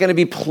it's not going to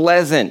be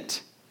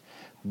pleasant.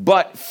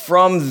 But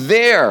from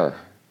there,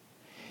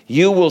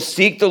 you will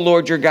seek the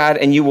Lord your God,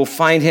 and you will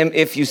find him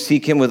if you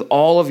seek him with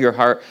all of your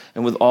heart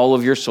and with all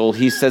of your soul.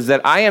 He says that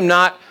I am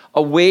not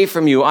away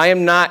from you. I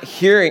am not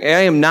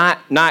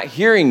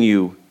hearing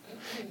you.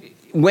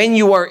 When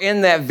you are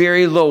in that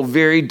very low,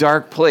 very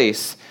dark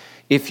place,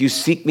 if you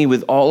seek me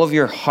with all of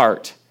your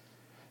heart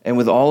and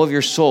with all of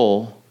your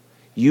soul,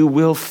 you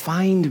will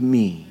find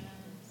me.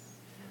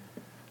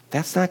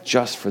 That's not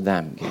just for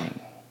them, gang.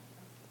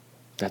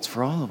 That's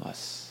for all of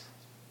us.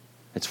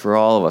 It's for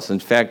all of us. In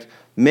fact,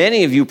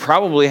 many of you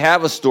probably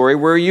have a story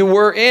where you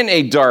were in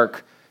a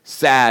dark,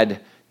 sad,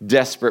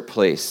 desperate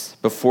place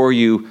before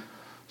you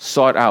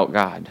sought out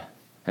God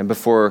and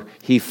before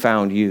he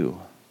found you.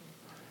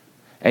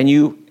 And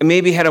you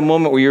maybe had a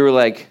moment where you were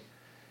like,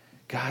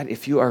 God,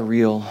 if you are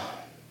real,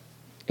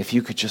 if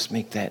you could just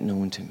make that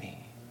known to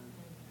me.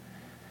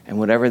 And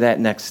whatever that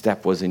next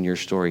step was in your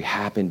story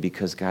happened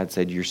because God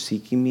said, you're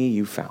seeking me,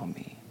 you found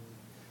me.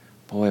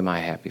 Boy, am I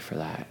happy for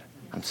that.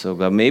 I'm so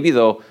glad.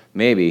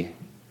 Maybe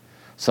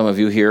some of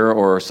you here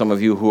or some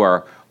of you who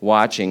are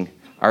watching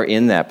are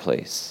in that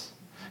place.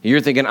 You're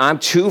thinking, I'm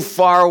too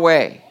far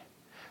away.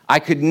 I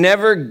could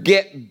never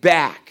get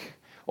back,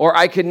 or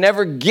I could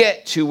never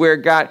get to where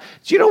God...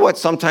 Do you know what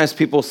sometimes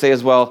people say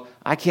as well?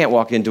 I can't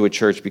walk into a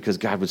church because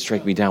God would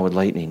strike me down with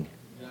lightning.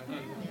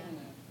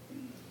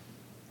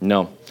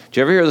 No. Do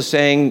you ever hear the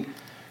saying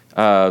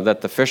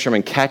that the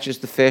fisherman catches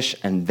the fish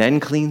and then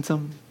cleans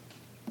them?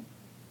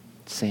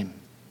 Same.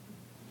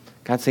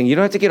 God's saying, you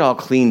don't have to get all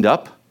cleaned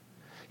up.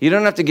 You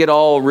don't have to get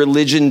all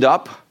religioned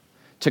up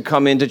to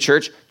come into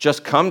church.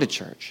 Just come to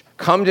church.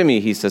 Come to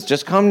me, he says.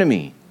 Just come to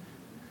me.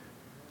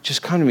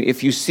 Just come to me.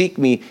 If you seek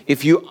me,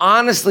 if you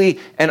honestly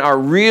and are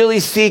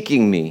really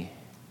seeking me,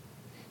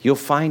 you'll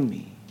find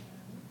me.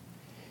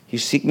 You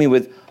seek me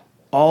with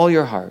all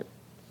your heart,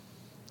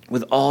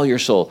 with all your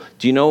soul.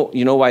 Do you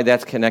know why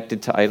that's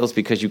connected to idols?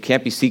 Because you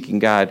can't be seeking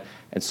God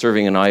and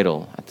serving an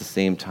idol at the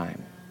same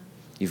time.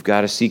 You've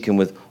got to seek him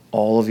with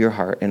all of your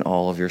heart and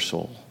all of your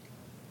soul.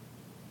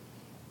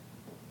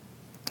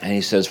 And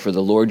he says, for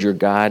the Lord your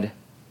God,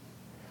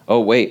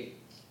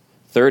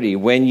 30,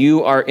 when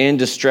you are in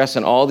distress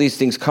and all these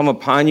things come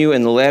upon you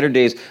in the latter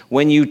days,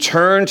 when you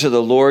turn to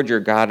the Lord your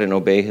God and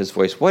obey his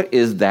voice. What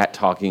is that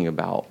talking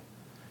about?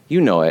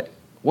 You know it.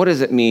 What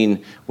does it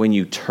mean when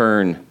you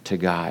turn to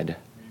God?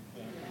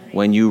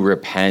 When you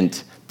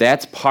repent.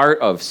 That's part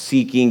of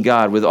seeking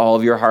God with all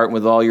of your heart and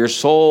with all your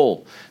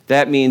soul.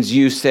 That means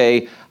you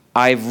say,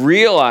 I've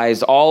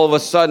realized all of a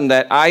sudden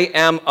that I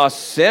am a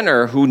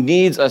sinner who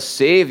needs a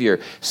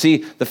Savior. See,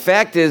 the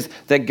fact is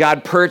that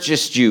God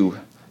purchased you.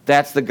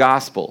 That's the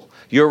gospel.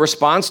 Your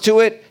response to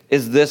it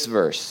is this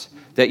verse,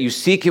 that you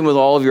seek him with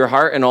all of your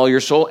heart and all your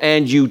soul,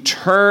 and you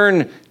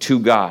turn to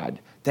God.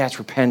 That's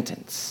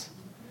repentance.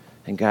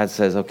 And God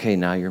says, okay,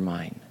 now you're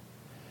mine.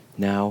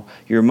 Now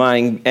you're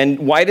mine. And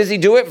why does he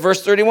do it?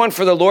 Verse 31,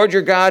 for the Lord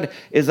your God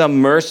is a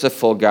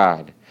merciful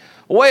God.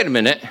 Wait a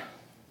minute.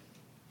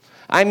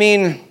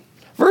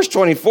 Verse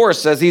 24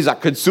 says he's a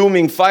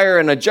consuming fire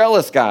and a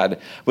jealous God.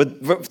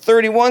 But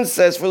 31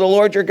 says, for the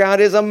Lord your God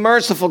is a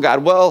merciful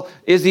God. Well,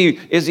 is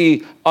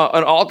he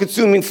an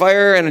all-consuming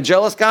fire and a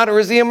jealous God, or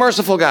is he a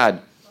merciful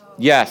God?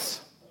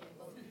 Yes.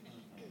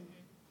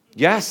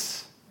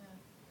 Yes.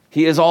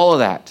 He is all of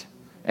that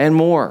and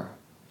more.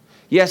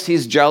 Yes,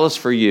 he's jealous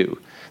for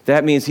you.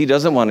 That means he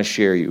doesn't want to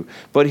share you.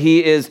 But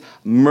he is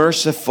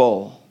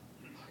merciful.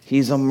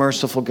 He's a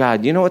merciful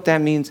God. You know what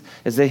that means?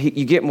 Is that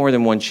you get more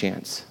than one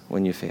chance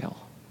when you fail.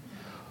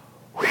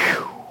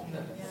 Whew.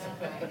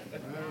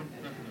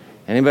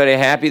 Anybody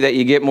happy that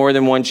you get more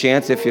than one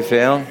chance if you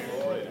fail?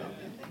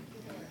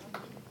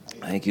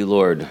 Thank you,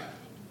 Lord.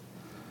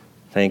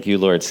 Thank you,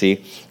 Lord.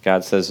 See,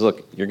 God says,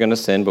 look, you're going to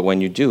sin, but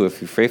when you do,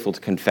 if you're faithful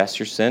to confess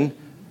your sin,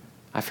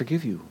 I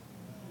forgive you.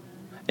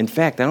 In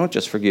fact, I don't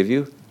just forgive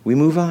you, we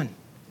move on.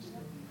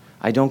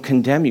 I don't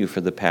condemn you for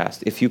the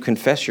past. If you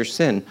confess your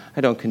sin,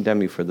 I don't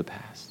condemn you for the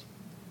past.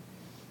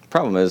 The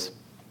problem is,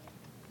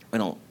 we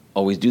don't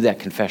always do that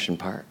confession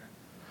part.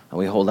 And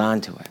we hold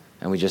on to it.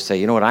 And we just say,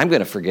 you know what, I'm going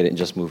to forget it and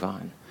just move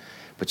on.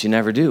 But you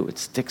never do. It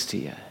sticks to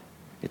you.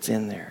 It's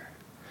in there.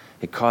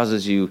 It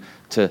causes you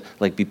to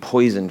be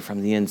poisoned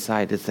from the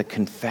inside. It's the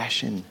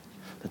confession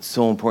that's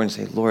so important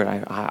to say, Lord,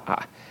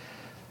 I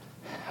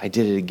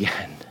did it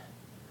again.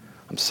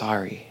 I'm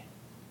sorry.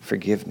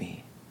 Forgive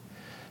me.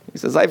 He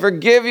says, I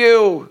forgive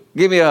you.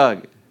 Give me a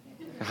hug.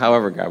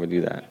 However God would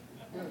do that.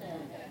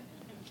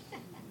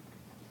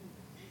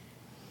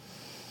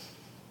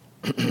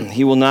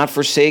 He will not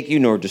forsake you,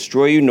 nor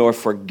destroy you, nor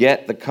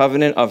forget the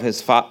covenant of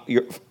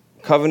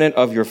covenant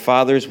of your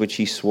fathers, which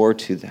he swore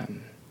to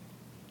them.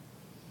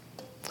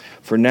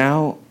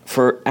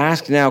 For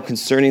ask now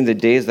concerning the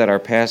days that are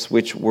past,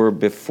 which were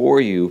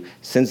before you,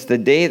 since the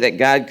day that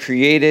God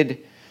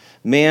created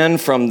man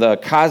from the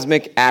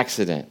cosmic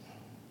accident.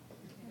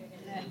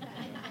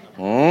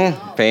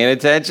 Paying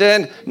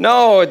attention?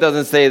 No, it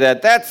doesn't say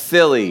that. That's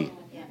silly.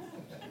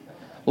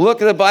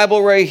 Look at the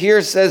Bible right here.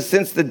 It says,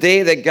 since the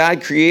day that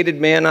God created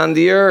man on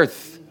the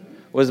earth.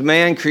 Was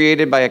man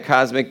created by a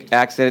cosmic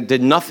accident?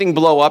 Did nothing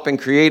blow up and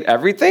create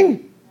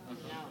everything?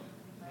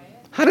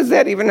 How does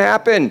that even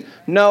happen?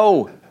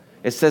 No.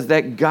 It says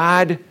that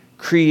God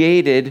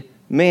created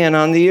man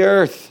on the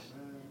earth.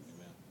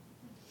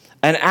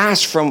 And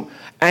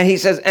he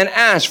says, and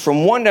ask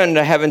from one end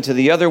of heaven to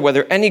the other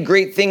whether any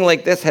great thing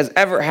like this has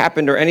ever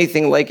happened or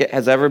anything like it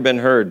has ever been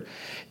heard.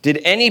 Did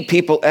any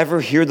people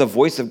ever hear the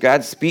voice of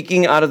God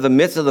speaking out of the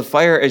midst of the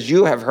fire as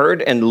you have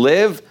heard and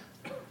live?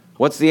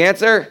 What's the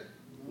answer?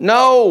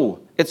 No.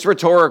 It's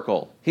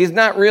rhetorical. He's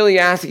not really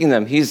asking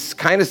them. He's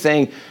kind of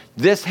saying,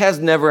 this has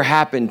never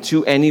happened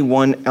to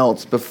anyone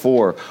else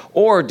before.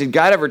 Or did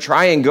God ever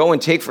try and go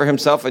and take for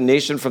himself a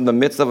nation from the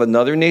midst of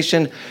another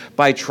nation?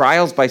 By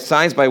trials, by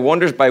signs, by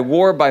wonders, by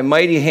war, by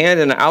mighty hand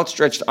and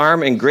outstretched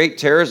arm and great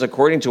terrors,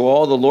 according to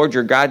all the Lord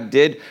your God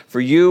did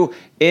for you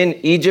in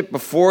Egypt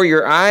before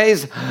your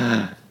eyes?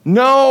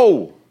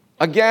 No!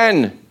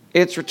 Again,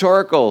 it's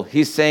rhetorical.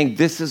 He's saying,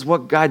 this is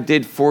what God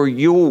did for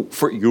you,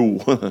 for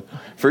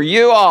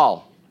you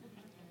all.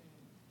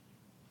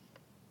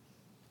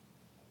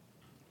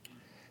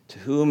 To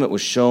whom it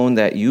was shown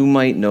that you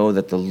might know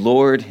that the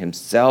Lord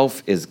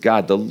himself is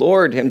God. The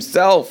Lord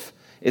himself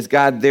is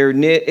God. There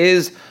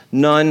is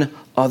none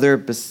other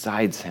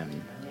besides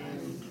him.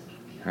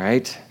 All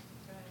right?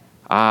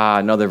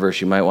 Another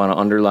verse you might want to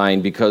underline,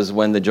 because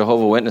when the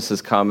Jehovah's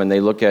Witnesses come and they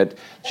look at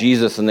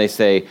Jesus and they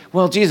say,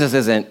 well, Jesus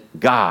isn't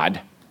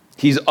God.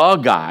 He's a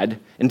God.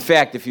 In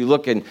fact, if you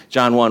look in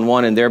John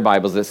 1:1 in their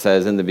Bibles, it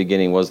says, in the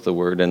beginning was the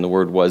Word, and the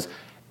Word was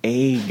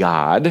a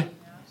God. And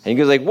he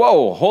goes like,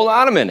 whoa, hold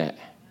on a minute.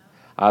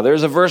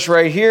 There's a verse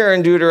right here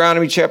in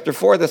Deuteronomy chapter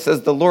 4 that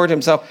says the Lord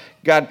himself,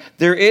 God,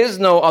 there is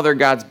no other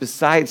gods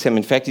besides him.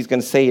 In fact, he's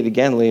going to say it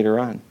again later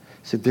on. He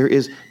said, there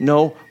is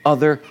no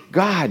other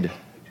God.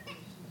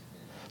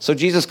 So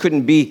Jesus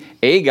couldn't be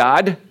a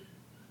God.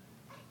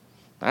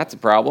 That's a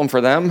problem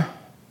for them.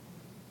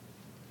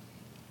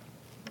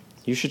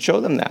 You should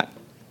show them that.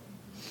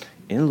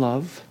 In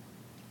love.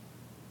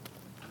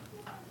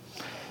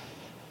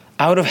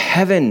 Out of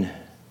heaven,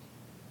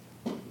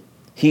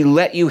 he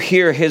let you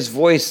hear his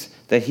voice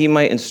that he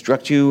might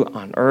instruct you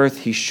on earth.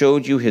 He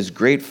showed you his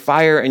great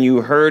fire, and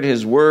you heard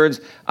his words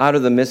out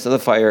of the midst of the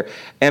fire.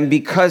 And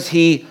because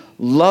he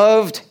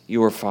loved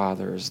your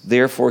fathers,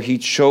 therefore he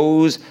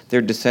chose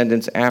their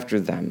descendants after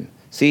them.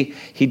 See,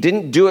 he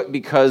didn't do it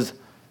because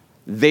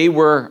they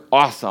were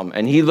awesome.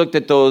 And he looked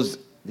at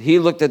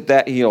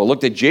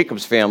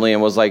Jacob's family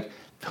and was like,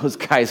 those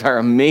guys are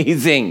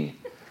amazing.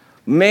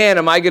 Man,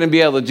 am I going to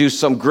be able to do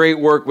some great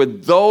work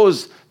with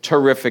those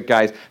terrific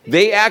guys.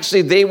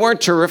 They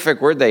weren't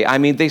terrific, were they? I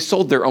mean, they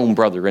sold their own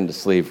brother into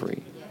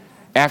slavery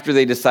after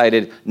they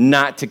decided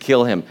not to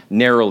kill him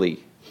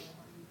narrowly.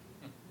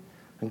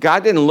 And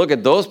God didn't look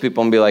at those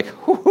people and be like,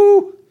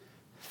 whoo,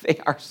 they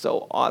are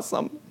so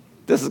awesome.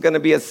 This is going to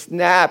be a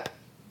snap.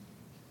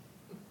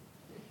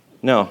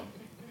 No.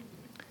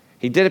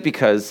 He did it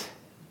because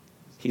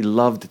he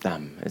loved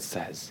them, it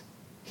says.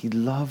 He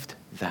loved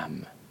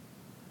them.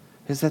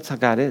 Because that's how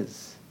God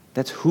is.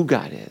 That's who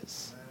God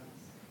is.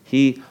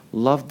 He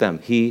loved them.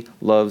 He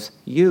loves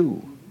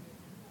you.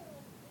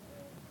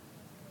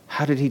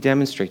 How did he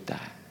demonstrate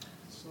that?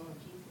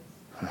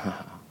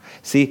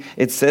 See,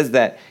 it says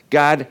that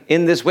God,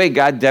 in this way,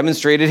 God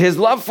demonstrated his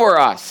love for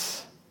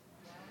us.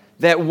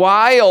 That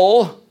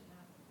while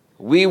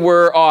we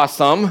were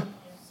awesome,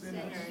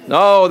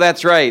 no,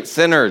 that's right,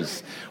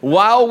 sinners.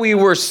 While we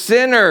were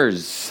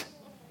sinners,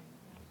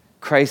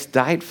 Christ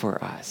died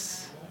for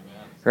us.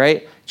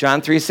 Right?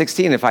 John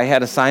 3:16, if I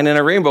had a sign in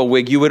a rainbow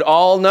wig, you would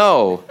all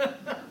know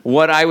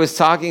what I was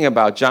talking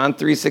about. John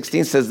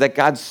 3:16 says that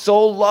God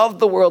so loved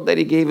the world that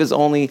he gave his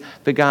only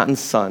begotten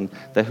son,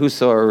 that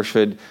whosoever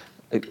should...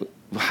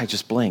 I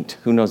just blinked.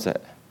 Who knows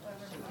that?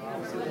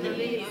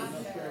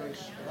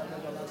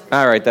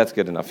 All right, that's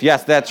good enough.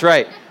 Yes, that's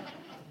right.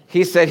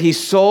 He said he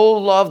so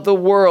loved the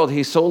world,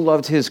 he so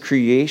loved his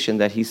creation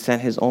that he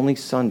sent his only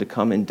son to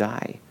come and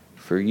die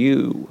for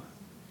you.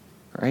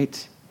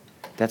 Right?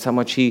 That's how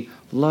much he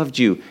loved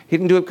you. He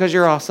didn't do it because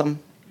you're awesome.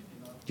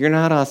 You're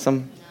not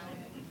awesome.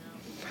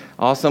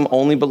 Awesome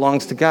only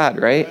belongs to God,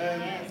 right?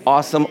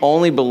 Awesome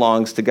only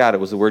belongs to God. It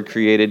was a word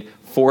created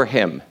for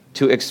him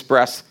to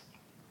express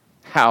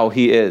how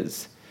he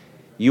is.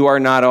 You are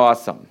not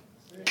awesome.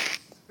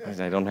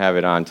 I don't have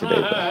it on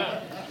today,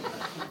 but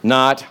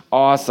not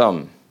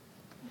awesome.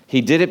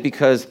 He did it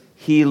because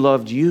he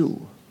loved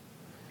you.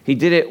 He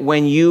did it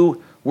when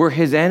you were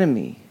his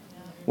enemy.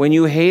 When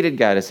you hated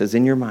God, it says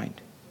in your mind.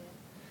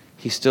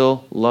 He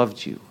still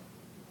loved you.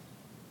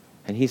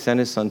 And he sent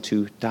his son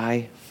to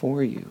die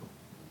for you.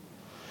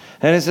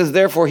 And it says,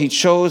 therefore, he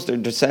chose their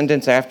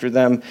descendants after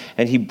them,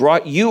 and he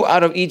brought you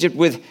out of Egypt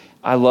with,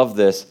 I love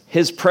this,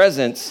 his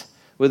presence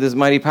with his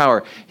mighty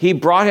power. He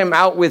brought him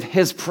out with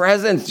his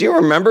presence. Do you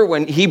remember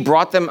when he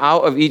brought them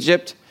out of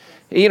Egypt?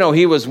 You know,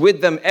 he was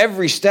with them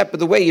every step of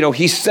the way. You know,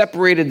 he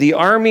separated the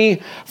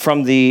army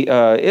from the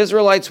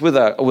Israelites with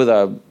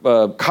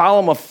a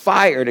column of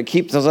fire to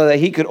keep so that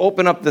he could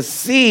open up the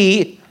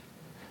sea.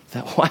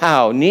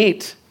 Wow,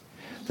 neat.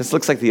 This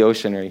looks like the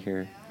ocean right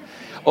here.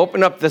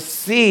 Open up the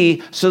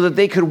sea so that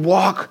they could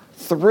walk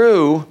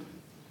through.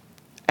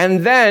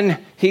 And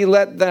then he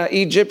let the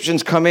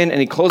Egyptians come in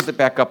and he closed it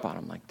back up on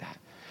them like that.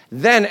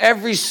 Then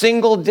every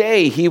single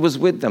day he was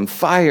with them,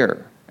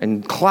 fire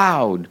and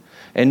cloud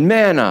and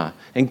manna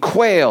and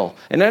quail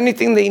and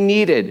anything they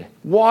needed,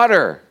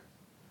 water,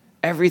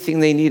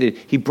 everything they needed.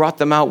 He brought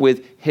them out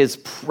with his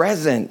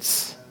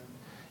presence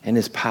and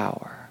his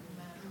power.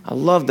 I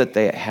love that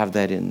they have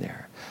that in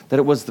there. that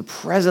it was the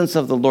presence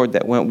of the Lord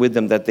that went with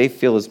them that they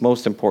feel is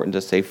most important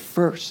to say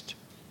first.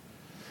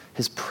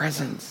 His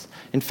presence.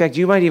 In fact,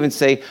 you might even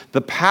say the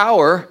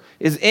power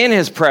is in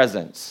his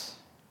presence,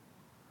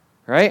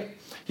 right?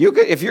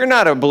 If you're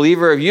not a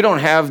believer, if you don't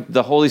have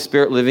the Holy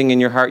Spirit living in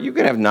your heart, you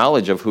can have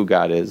knowledge of who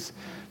God is.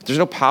 But there's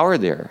no power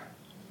there.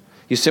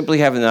 You simply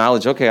have the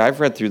knowledge, okay,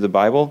 I've read through the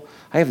Bible,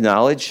 I have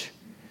knowledge,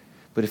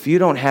 but if you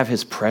don't have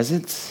his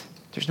presence,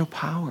 there's no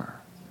power.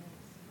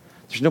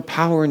 There's no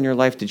power in your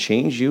life to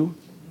change you.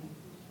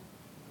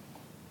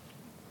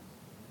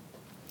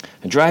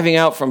 And driving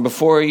out from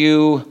before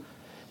you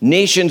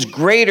nations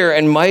greater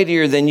and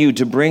mightier than you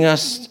to bring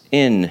us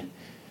in,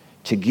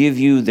 to give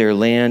you their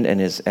land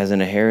and as an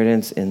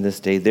inheritance in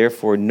this day.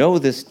 Therefore, know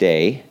this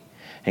day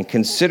and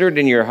consider it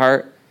in your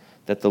heart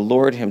that the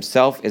Lord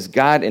himself is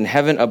God in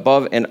heaven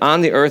above and on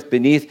the earth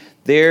beneath.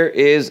 There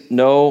is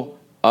no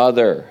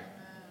other.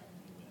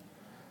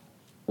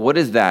 What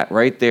is that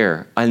right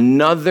there?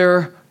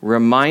 Another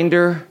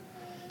reminder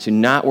to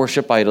not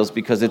worship idols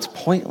because it's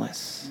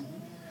pointless.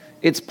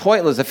 It's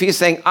pointless. If he's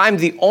saying, I'm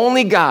the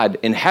only God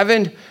in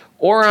heaven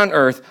or on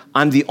earth,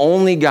 I'm the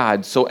only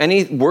God. So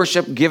any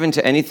worship given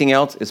to anything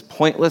else is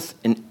pointless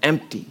and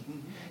empty.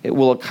 It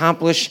will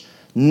accomplish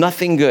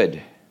nothing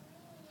good.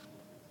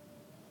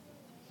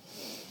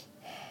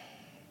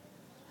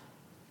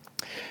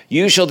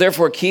 You shall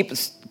therefore keep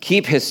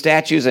his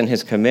statutes and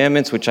his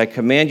commandments, which I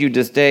command you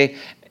this day,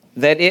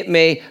 that it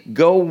may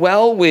go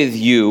well with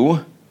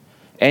you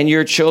and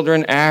your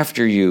children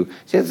after you.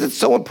 It's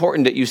so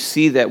important that you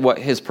see that what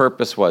his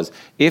purpose was.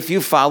 If you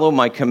follow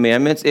my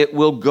commandments, it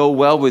will go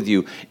well with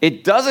you.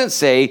 It doesn't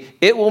say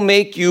it will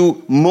make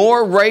you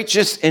more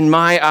righteous in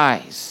my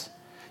eyes.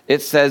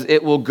 It says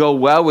it will go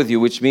well with you,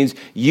 which means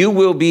you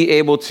will be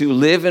able to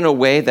live in a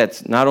way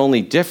that's not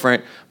only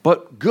different,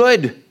 but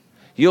good.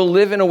 You'll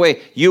live in a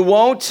way. You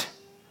won't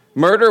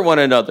murder one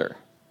another.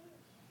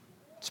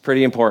 It's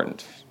pretty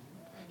important.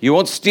 You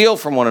won't steal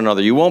from one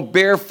another. You won't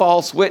bear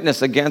false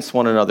witness against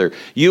one another.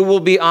 You will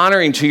be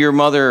honoring to your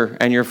mother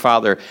and your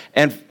father.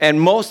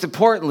 And most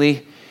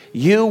importantly,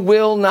 you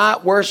will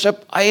not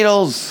worship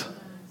idols.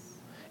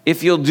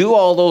 If you'll do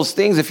all those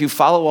things, if you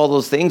follow all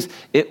those things,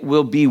 it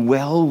will be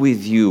well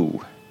with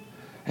you.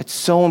 It's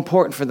so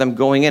important for them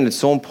going in. It's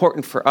so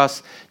important for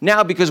us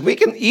now because we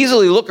can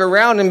easily look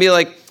around and be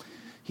like,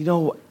 you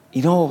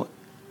know,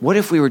 what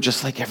if we were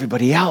just like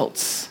everybody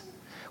else?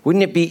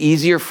 Wouldn't it be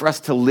easier for us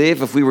to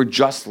live if we were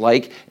just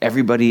like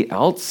everybody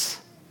else?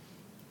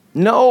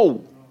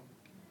 No,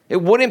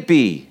 it wouldn't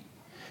be.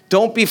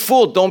 Don't be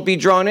fooled. Don't be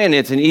drawn in.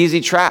 It's an easy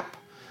trap.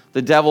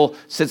 The devil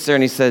sits there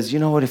and he says, you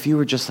know what, if you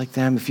were just like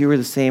them, if you were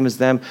the same as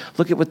them,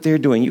 look at what they're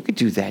doing. You could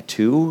do that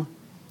too.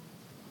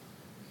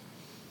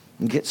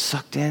 And get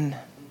sucked in.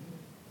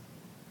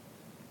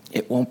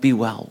 It won't be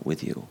well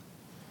with you.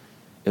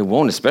 It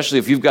won't, especially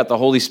if you've got the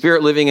Holy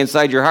Spirit living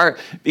inside your heart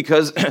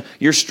because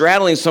you're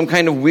straddling some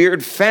kind of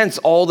weird fence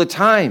all the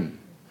time.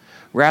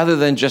 Rather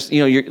than just,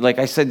 you're, like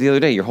I said the other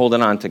day, you're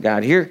holding on to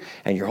God here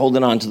and you're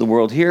holding on to the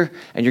world here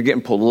and you're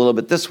getting pulled a little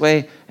bit this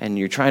way and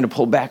you're trying to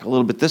pull back a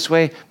little bit this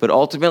way. But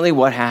ultimately,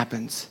 what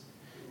happens?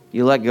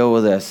 You let go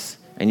of this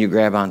and you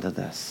grab onto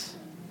this.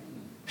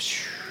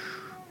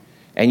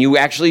 And you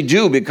actually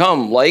do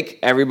become like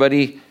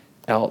everybody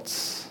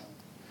else.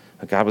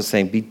 But God was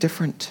saying, be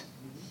different.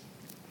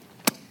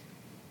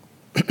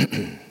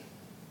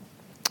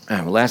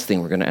 Last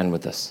thing, we're going to end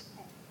with this.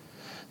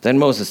 Then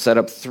Moses set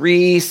up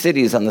 3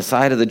 cities on the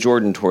side of the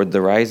Jordan toward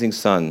the rising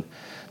sun,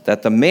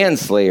 that the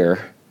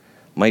manslayer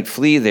might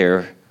flee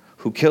there,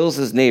 who kills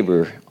his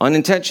neighbor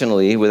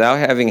unintentionally without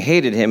having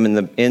hated him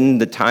in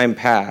the time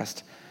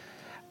past,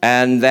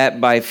 and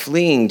that by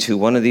fleeing to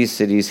one of these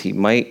cities he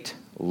might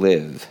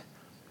live.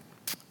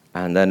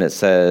 And then it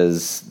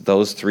says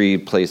those 3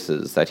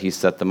 places that he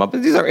set them up.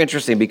 And these are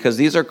interesting because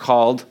these are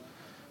called,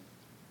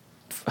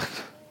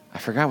 I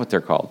forgot what they're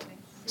called.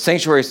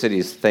 Sanctuary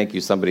cities. Thank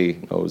you.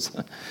 Somebody knows.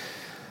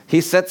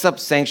 He sets up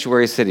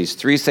sanctuary cities,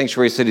 3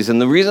 sanctuary cities. And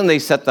the reason they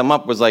set them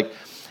up was like,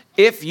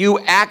 if you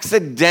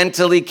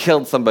accidentally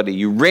killed somebody,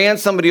 you ran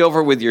somebody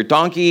over with your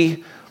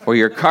donkey or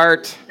your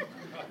cart,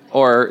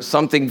 or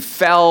something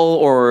fell,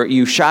 or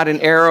you shot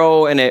an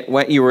arrow and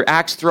you were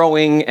axe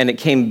throwing and it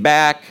came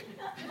back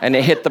and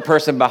it hit the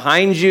person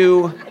behind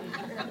you.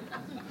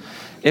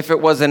 If it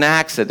was an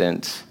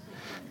accident,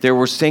 there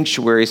were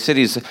sanctuary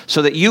cities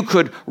so that you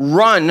could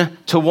run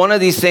to one of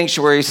these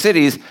sanctuary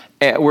cities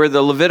where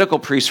the Levitical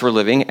priests were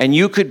living, and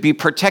you could be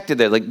protected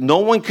there. Like, no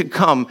one could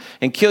come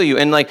and kill you.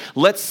 And, like,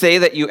 let's say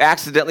that you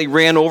accidentally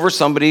ran over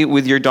somebody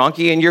with your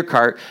donkey and your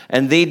cart,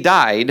 and they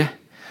died.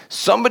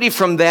 Somebody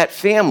from that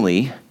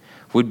family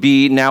would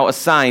be now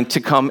assigned to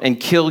come and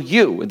kill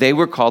you. They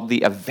were called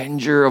the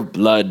Avenger of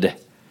Blood.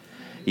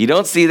 You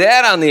don't see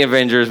that on the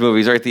Avengers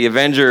movies, right? The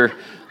Avenger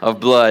of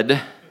Blood.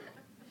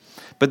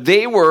 But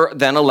they were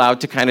then allowed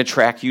to kind of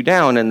track you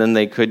down, and then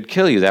they could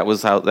kill you. That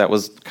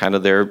was kind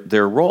of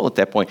their role at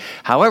that point.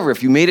 However,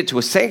 if you made it to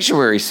a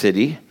sanctuary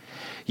city,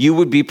 you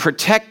would be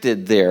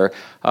protected there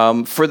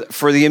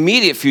for the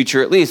immediate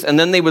future at least. And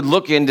then they would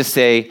look in to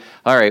say,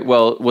 all right,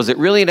 well, was it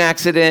really an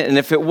accident? And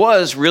if it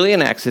was really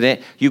an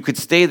accident, you could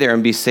stay there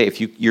and be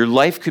safe. Your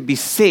life could be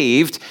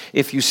saved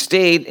if you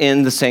stayed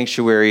in the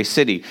sanctuary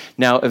city.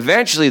 Now,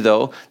 eventually,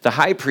 though, the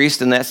high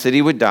priest in that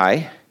city would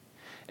die,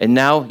 and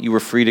now you were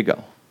free to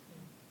go.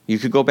 You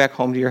could go back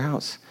home to your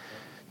house.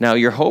 Now,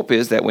 your hope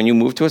is that when you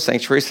move to a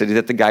sanctuary city,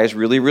 that the guy is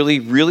really, really,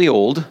 really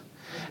old,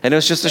 and it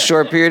was just a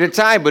short period of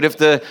time. But if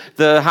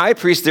the high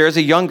priest there is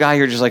a young guy,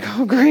 you're just like,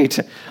 oh, great.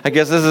 I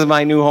guess this is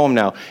my new home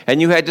now.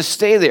 And you had to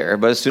stay there,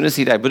 but as soon as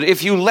he died. But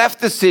if you left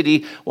the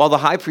city while the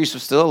high priest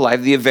was still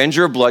alive, the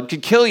avenger of blood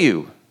could kill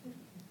you.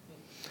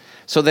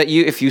 So that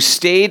if you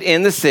stayed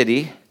in the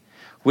city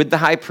with the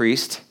high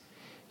priest,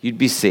 you'd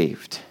be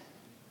saved.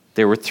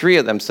 There were 3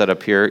 of them set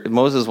up here.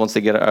 Moses, once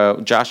they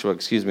get, Joshua,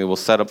 will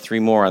set up 3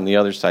 more on the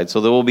other side.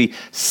 So there will be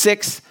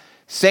 6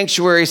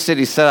 sanctuary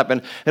cities set up.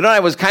 And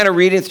I was kind of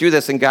reading through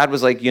this, and God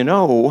was like,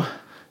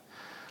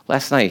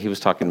 last night he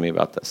was talking to me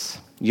about this.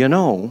 You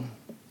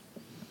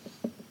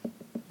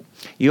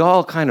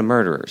all kind of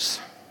murderers,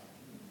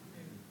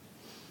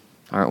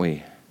 aren't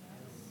we?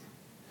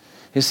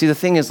 You see, the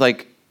thing is,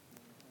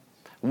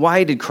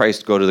 why did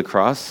Christ go to the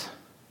cross?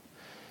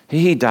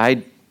 He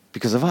died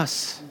because of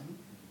us.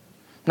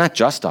 Not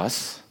just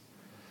us,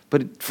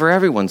 but for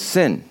everyone's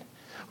sin.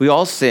 We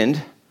all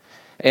sinned,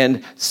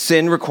 and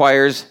sin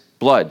requires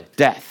blood,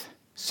 death.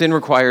 Sin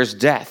requires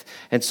death.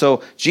 And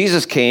so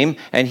Jesus came,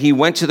 and he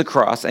went to the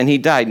cross, and he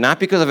died, not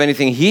because of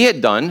anything he had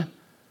done,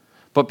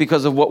 but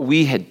because of what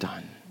we had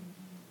done.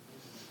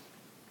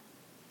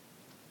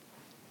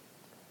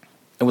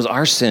 It was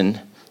our sin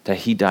that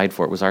he died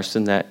for. It was our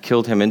sin that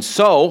killed him. And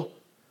so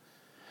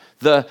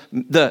the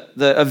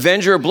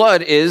avenger of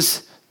blood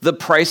is the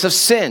price of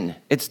sin.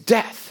 It's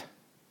death.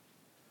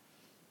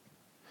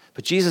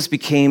 But Jesus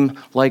became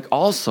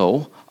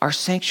also our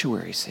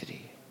sanctuary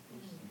city.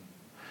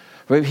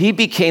 Right? He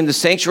became the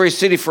sanctuary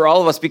city for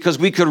all of us because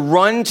we could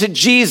run to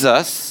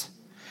Jesus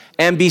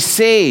and be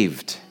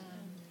saved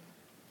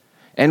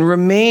and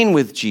remain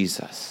with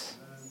Jesus.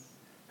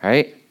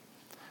 Right?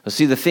 Well,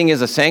 see, the thing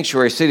is, a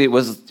sanctuary city, it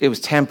was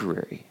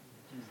temporary.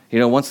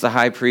 Once the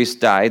high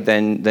priest died,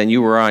 then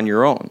you were on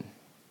your own.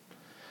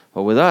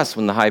 But with us,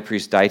 when the high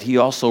priest died, he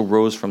also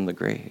rose from the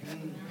grave,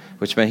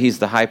 which meant he's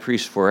the high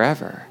priest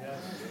forever.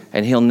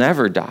 And he'll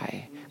never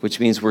die, which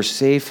means we're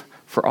safe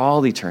for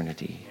all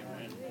eternity.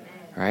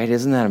 Right?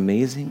 Isn't that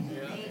amazing?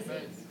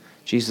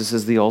 Jesus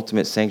is the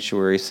ultimate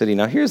sanctuary city.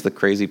 Now, here's the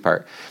crazy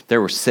part.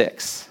 There were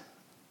 6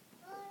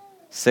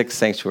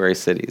 sanctuary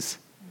cities,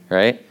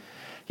 right?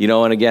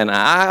 And again,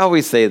 I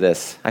always say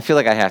this. I feel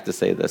like I have to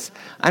say this.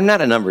 I'm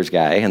not a numbers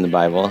guy in the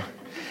Bible.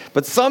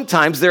 But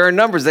sometimes there are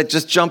numbers that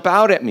just jump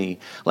out at me.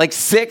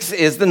 6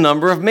 is the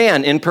number of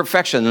man, in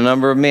perfection, the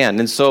number of man.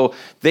 And so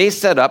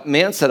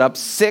man set up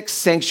 6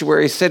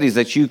 sanctuary cities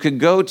that you could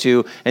go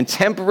to and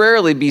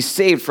temporarily be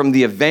saved from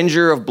the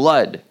avenger of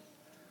blood.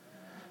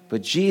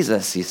 But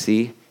Jesus, you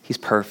see, he's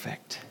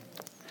perfect.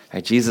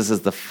 Right? Jesus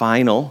is the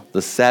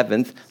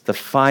 7th, the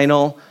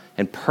final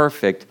and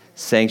perfect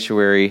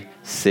sanctuary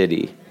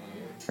city.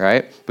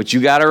 Right? But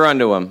you got to run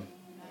to him.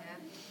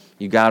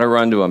 You got to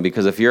run to him,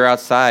 because if you're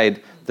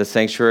outside the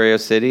sanctuary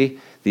of city,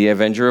 the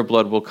avenger of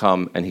blood will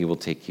come and he will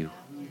take you.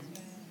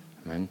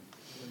 Amen.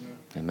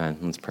 Amen.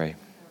 Let's pray.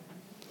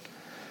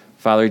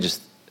 Father,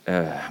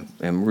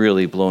 I'm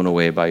really blown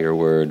away by your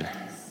word.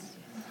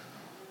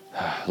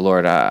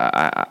 Lord,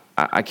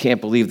 I can't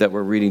believe that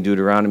we're reading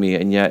Deuteronomy,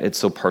 and yet it's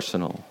so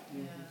personal.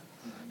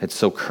 It's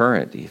so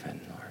current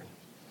even, Lord.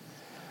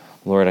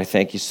 Lord, I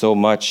thank you so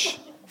much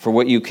for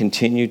what you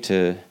continue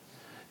to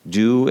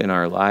do in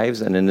our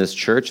lives and in this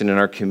church and in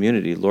our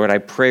community. Lord, I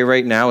pray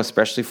right now,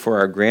 especially for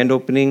our grand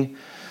opening,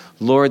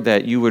 Lord,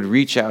 that you would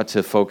reach out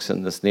to folks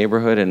in this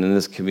neighborhood and in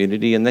this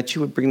community, and that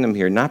you would bring them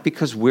here, not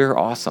because we're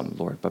awesome,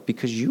 Lord, but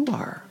because you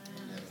are.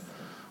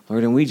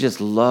 Lord, and we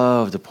just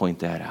love to point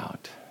that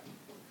out.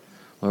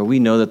 Lord, we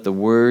know that the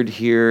word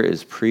here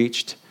is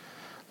preached.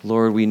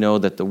 Lord, we know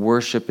that the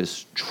worship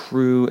is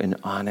true and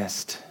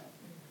honest.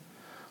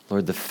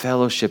 Lord, the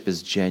fellowship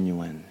is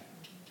genuine.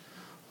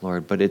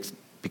 Lord, but it's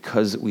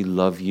because we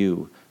love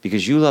you,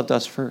 because you loved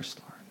us first,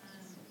 Lord.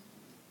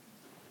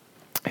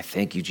 I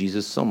thank you,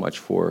 Jesus, so much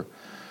for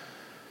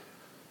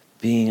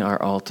being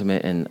our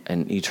ultimate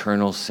and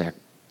eternal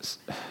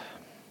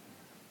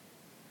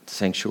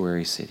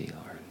sanctuary city,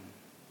 Lord.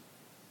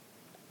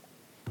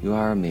 You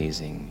are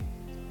amazing.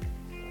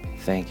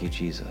 Thank you,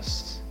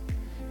 Jesus.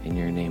 In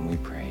your name we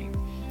pray.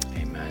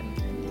 Amen.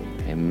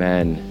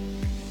 Amen.